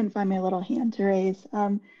couldn't find my little hand to raise.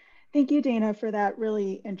 Thank you, Dana, for that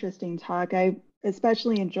really interesting talk. I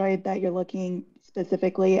especially enjoyed that you're looking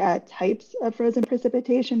specifically at types of frozen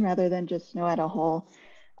precipitation rather than just snow at a whole.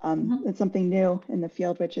 It's something new in the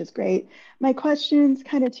field, which is great. My question's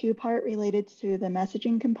kind of two-part related to the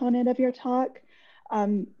messaging component of your talk.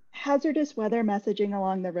 Hazardous weather messaging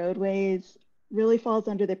along the roadways really falls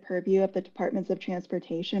under the purview of the Departments of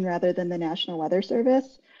Transportation rather than the National Weather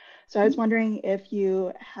Service. So I was wondering if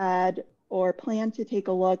you had or plan to take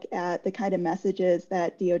a look at the kind of messages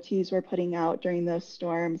that DOTs were putting out during those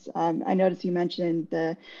storms. I noticed you mentioned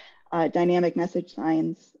the dynamic message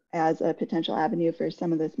signs as a potential avenue for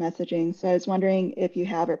some of this messaging. So I was wondering if you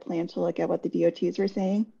have or plan to look at what the DOTs were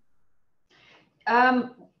saying.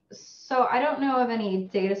 So I don't know of any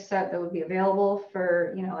data set that would be available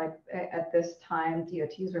for, you know, like at this time,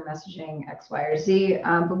 DOTs were messaging X, Y, or Z,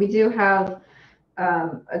 but we do have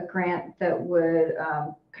a grant that would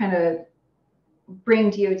kind of bring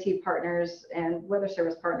DOT partners and weather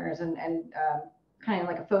service partners and kind of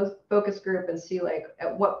like a focus group and see like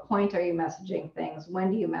at what point are you messaging things,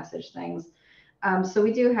 when do you message things. So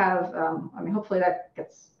we do have, I mean, hopefully that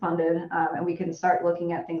gets funded and we can start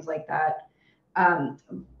looking at things like that.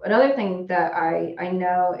 Another thing that I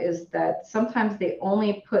know is that sometimes they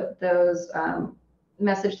only put those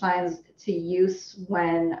message signs to use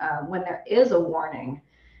when there is a warning.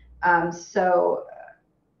 So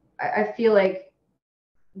I feel like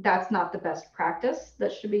that's not the best practice that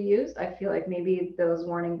should be used. I feel like maybe those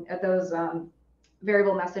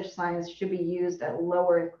variable message signs should be used at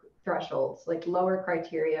lower thresholds, like lower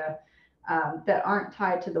criteria that aren't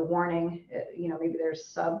tied to the warning. You know, maybe there's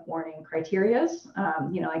sub-warning criterias.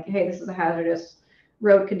 You know, like, hey, this is a hazardous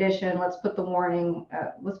road condition. Let's put the warning,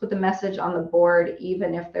 let's put the message on the board,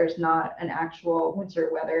 even if there's not an actual winter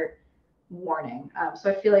weather warning. So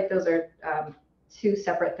I feel like those are two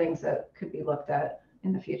separate things that could be looked at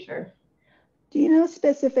in the future. Do you know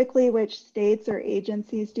specifically which states or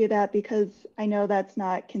agencies do that? Because I know that's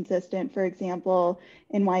not consistent. For example,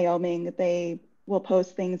 in Wyoming, they will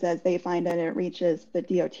post things as they find that it reaches the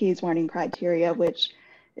DOT's warning criteria, which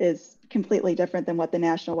is completely different than what the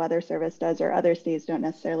National Weather Service does, or other states don't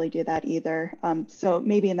necessarily do that either. So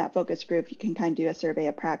maybe in that focus group, you can kind of do a survey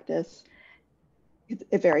of practice.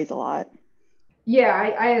 It varies a lot. Yeah,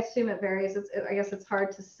 I assume it varies. I guess it's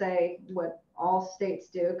hard to say what all states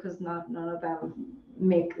do because none of them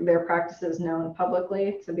make their practices known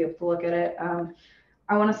publicly to be able to look at it.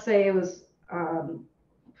 I want to say it was,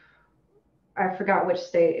 I forgot which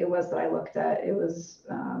state it was that I looked at. It was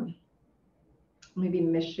maybe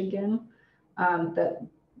Michigan that,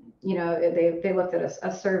 you know, they looked at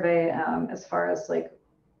a survey as far as like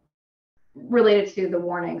related to the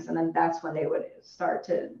warnings, and then that's when they would start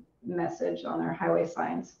to message on their highway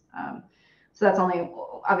signs. So that's only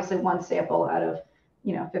obviously one sample out of,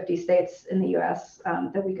 you know, 50 states in the US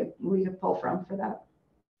that we could pull from for that.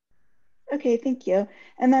 Okay, thank you.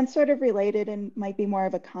 And then sort of related and might be more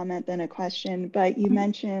of a comment than a question, but you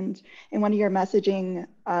mentioned in one of your messaging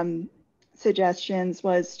suggestions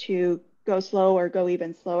was to go slow or go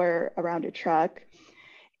even slower around a truck.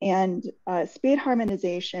 And speed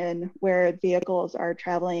harmonization, where vehicles are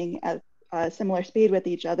traveling at a similar speed with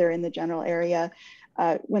each other in the general area,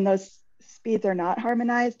 when those speeds are not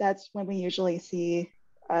harmonized, that's when we usually see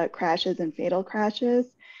crashes and fatal crashes.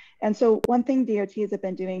 And so one thing DOTs have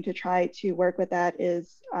been doing to try to work with that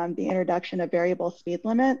is the introduction of variable speed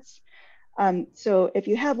limits. So if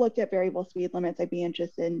you have looked at variable speed limits, I'd be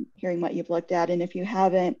interested in hearing what you've looked at. And if you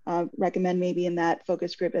haven't, recommend maybe in that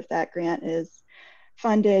focus group, if that grant is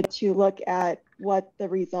funded, to look at what the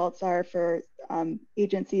results are for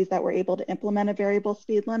agencies that were able to implement a variable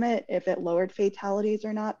speed limit, if it lowered fatalities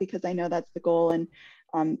or not, because I know that's the goal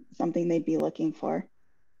and something they'd be looking for.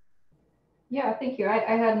 Yeah, thank you. I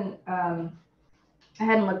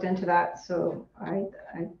hadn't looked into that, so I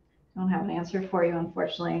don't have an answer for you,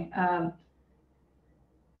 unfortunately.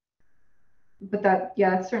 But that,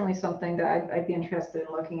 yeah, that's certainly something that I'd be interested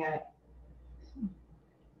in looking at.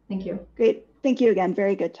 Thank you. Great. Thank you again.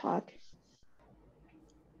 Very good talk.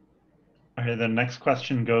 All right, the next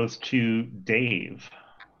question goes to Dave.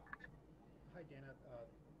 Hi, Dana.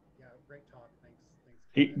 Yeah, great talk. Thanks.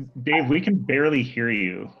 Hey, Dave, we can barely hear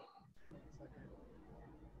you.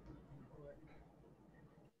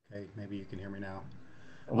 Okay, maybe you can hear me now.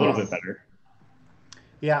 A little bit better.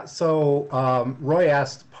 Yeah, so Roy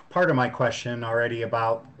asked part of my question already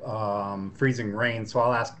about freezing rain, so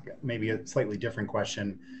I'll ask maybe a slightly different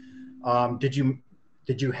question. Did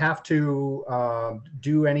you have to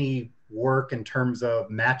do any work in terms of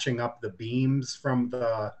matching up the beams from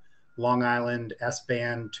the Long Island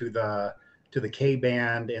S-band to the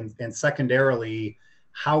K-band, and secondarily,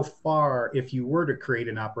 how far, if you were to create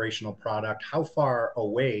an operational product, how far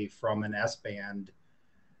away from an S-band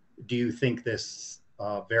do you think this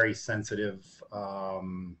very sensitive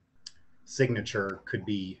signature could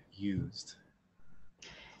be used?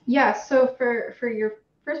 Yeah, so for your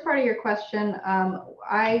first part of your question,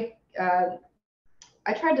 I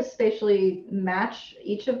tried to spatially match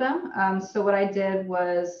each of them. So what I did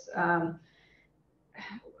was,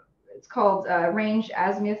 it's called range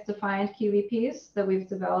azimuth defined QVPs that we've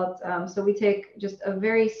developed. So we take just a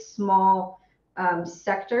very small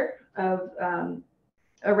sector of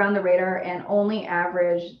around the radar and only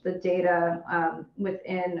average the data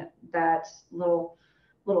within that little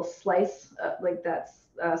slice, like that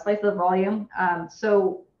slice of the volume.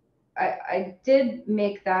 So I did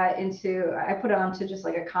make that into, I put it onto just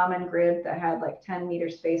like a common grid that had like 10 meter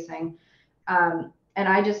spacing. And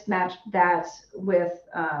I just matched that with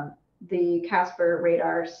the Casper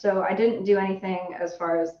radar. So I didn't do anything as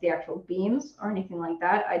far as the actual beams or anything like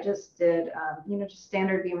that. I just did, you know, just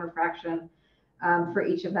standard beam refraction for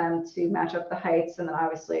each of them to match up the heights. And then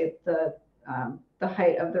obviously the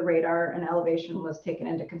height of the radar and elevation was taken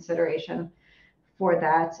into consideration for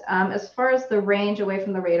that. As far as the range away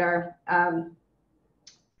from the radar,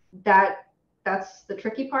 that's the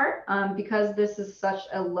tricky part, because this is such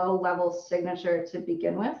a low level signature to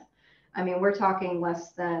begin with. I mean, we're talking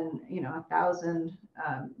less than, you know, 1,000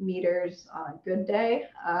 meters on a good day.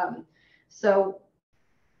 So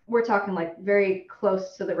we're talking like very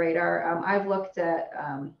close to the radar. I've looked at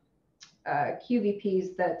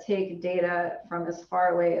QVPs that take data from as far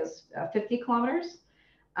away as 50 kilometers.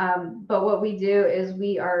 But what we do is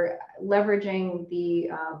we are leveraging the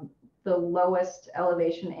lowest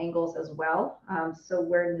elevation angles as well. So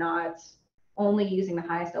we're not only using the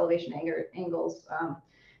highest elevation angles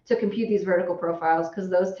to compute these vertical profiles, because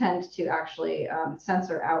those tend to actually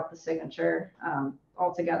censor out the signature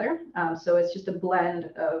altogether. So it's just a blend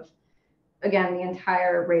of, again, the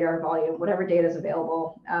entire radar volume, whatever data is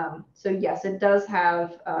available. So yes, it does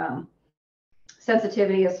have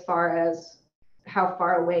sensitivity as far as how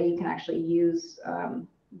far away you can actually use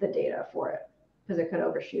the data for it, because it could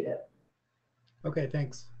overshoot it. Okay,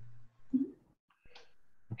 thanks.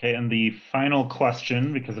 Okay, and the final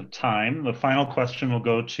question, because of time, the final question will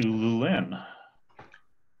go to Lu-Lin.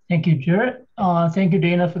 Thank you, Jared. Thank you,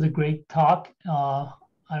 Dana, for the great talk.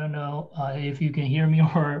 I don't know if you can hear me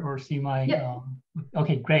or see my, yeah.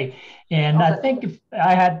 Okay, great. And I think if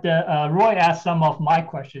I had Roy asked some of my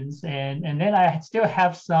questions, and then I still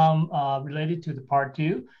have some related to the part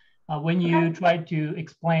two. When you try to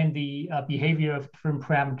explain the behavior of different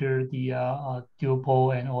parameters, the dual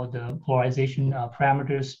pole and all the polarization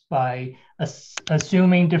parameters by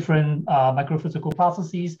assuming different microphysical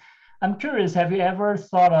processes, I'm curious, have you ever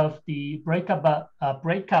thought of the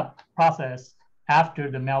breakup process after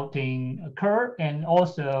the melting occur, and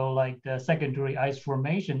also like the secondary ice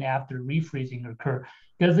formation after refreezing occur?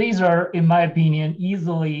 Because these are, in my opinion,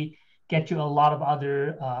 easily get you a lot of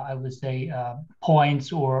other, I would say,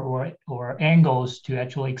 points or angles to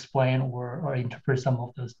actually explain or interpret some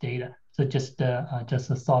of those data. So just a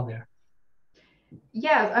thought there.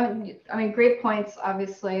 Yeah, I mean, great points.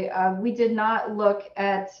 Obviously, we did not look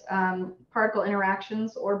at particle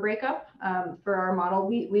interactions or breakup for our model.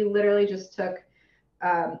 We literally just took,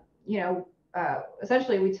 you know,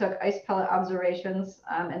 essentially we took ice pellet observations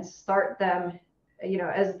and start them, you know,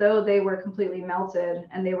 as though they were completely melted,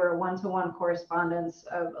 and they were a one-to-one correspondence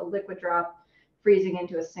of a liquid drop freezing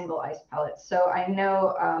into a single ice pellet. So I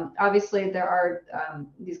know, obviously, there are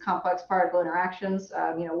these complex particle interactions.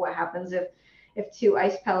 You know, what happens if two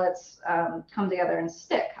ice pellets come together and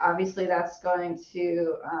stick? Obviously, that's going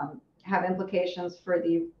to have implications for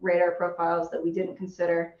the radar profiles that we didn't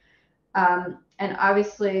consider. And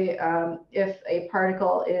obviously, if a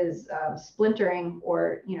particle is splintering,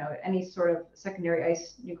 or, you know, any sort of secondary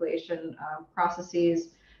ice nucleation processes,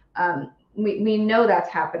 we know that's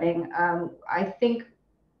happening. I think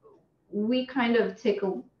we kind of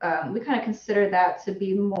consider that to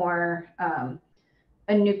be more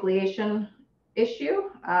a nucleation issue.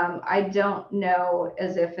 I don't know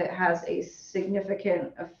as if it has a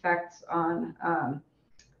significant effect on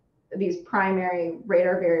these primary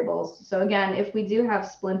radar variables. So again, if we do have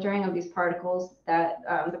splintering of these particles, that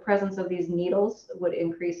the presence of these needles would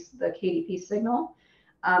increase the KDP signal.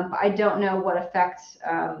 But I don't know what effect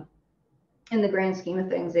in the grand scheme of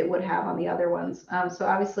things it would have on the other ones. So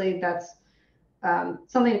obviously that's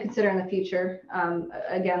something to consider in the future.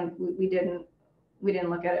 Again, we didn't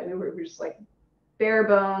look at it. We were just like bare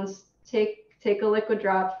bones, take a liquid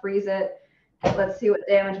drop, freeze it. Let's see what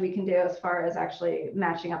damage we can do as far as actually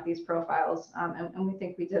matching up these profiles. And we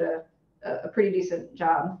think we did a pretty decent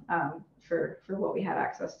job for what we had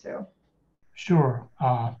access to. Sure,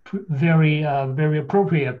 very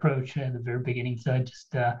appropriate approach at the very beginning. So I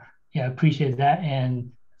just yeah, appreciate that,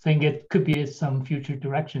 and think it could be some future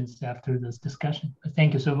directions after this discussion. But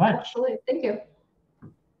thank you so much. Absolutely, thank you.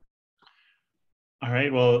 All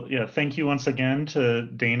right, well, yeah, thank you once again to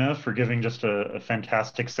Dana for giving just a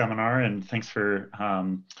fantastic seminar, and thanks for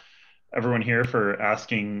everyone here for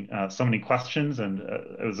asking so many questions, and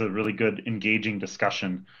it was a really good, engaging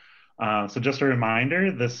discussion. So just a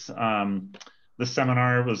reminder, this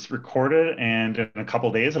seminar was recorded, and in a couple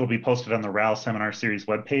of days, it'll be posted on the RAL Seminar Series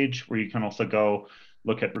webpage, where you can also go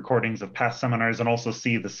look at recordings of past seminars and also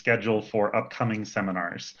see the schedule for upcoming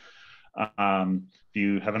seminars. If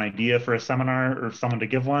you have an idea for a seminar or someone to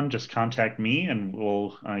give one, just contact me and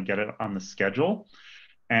we'll get it on the schedule.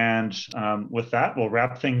 And with that, we'll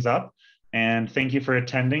wrap things up. And thank you for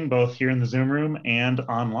attending both here in the Zoom room and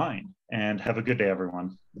online. And have a good day,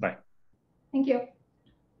 everyone. Bye. Thank you.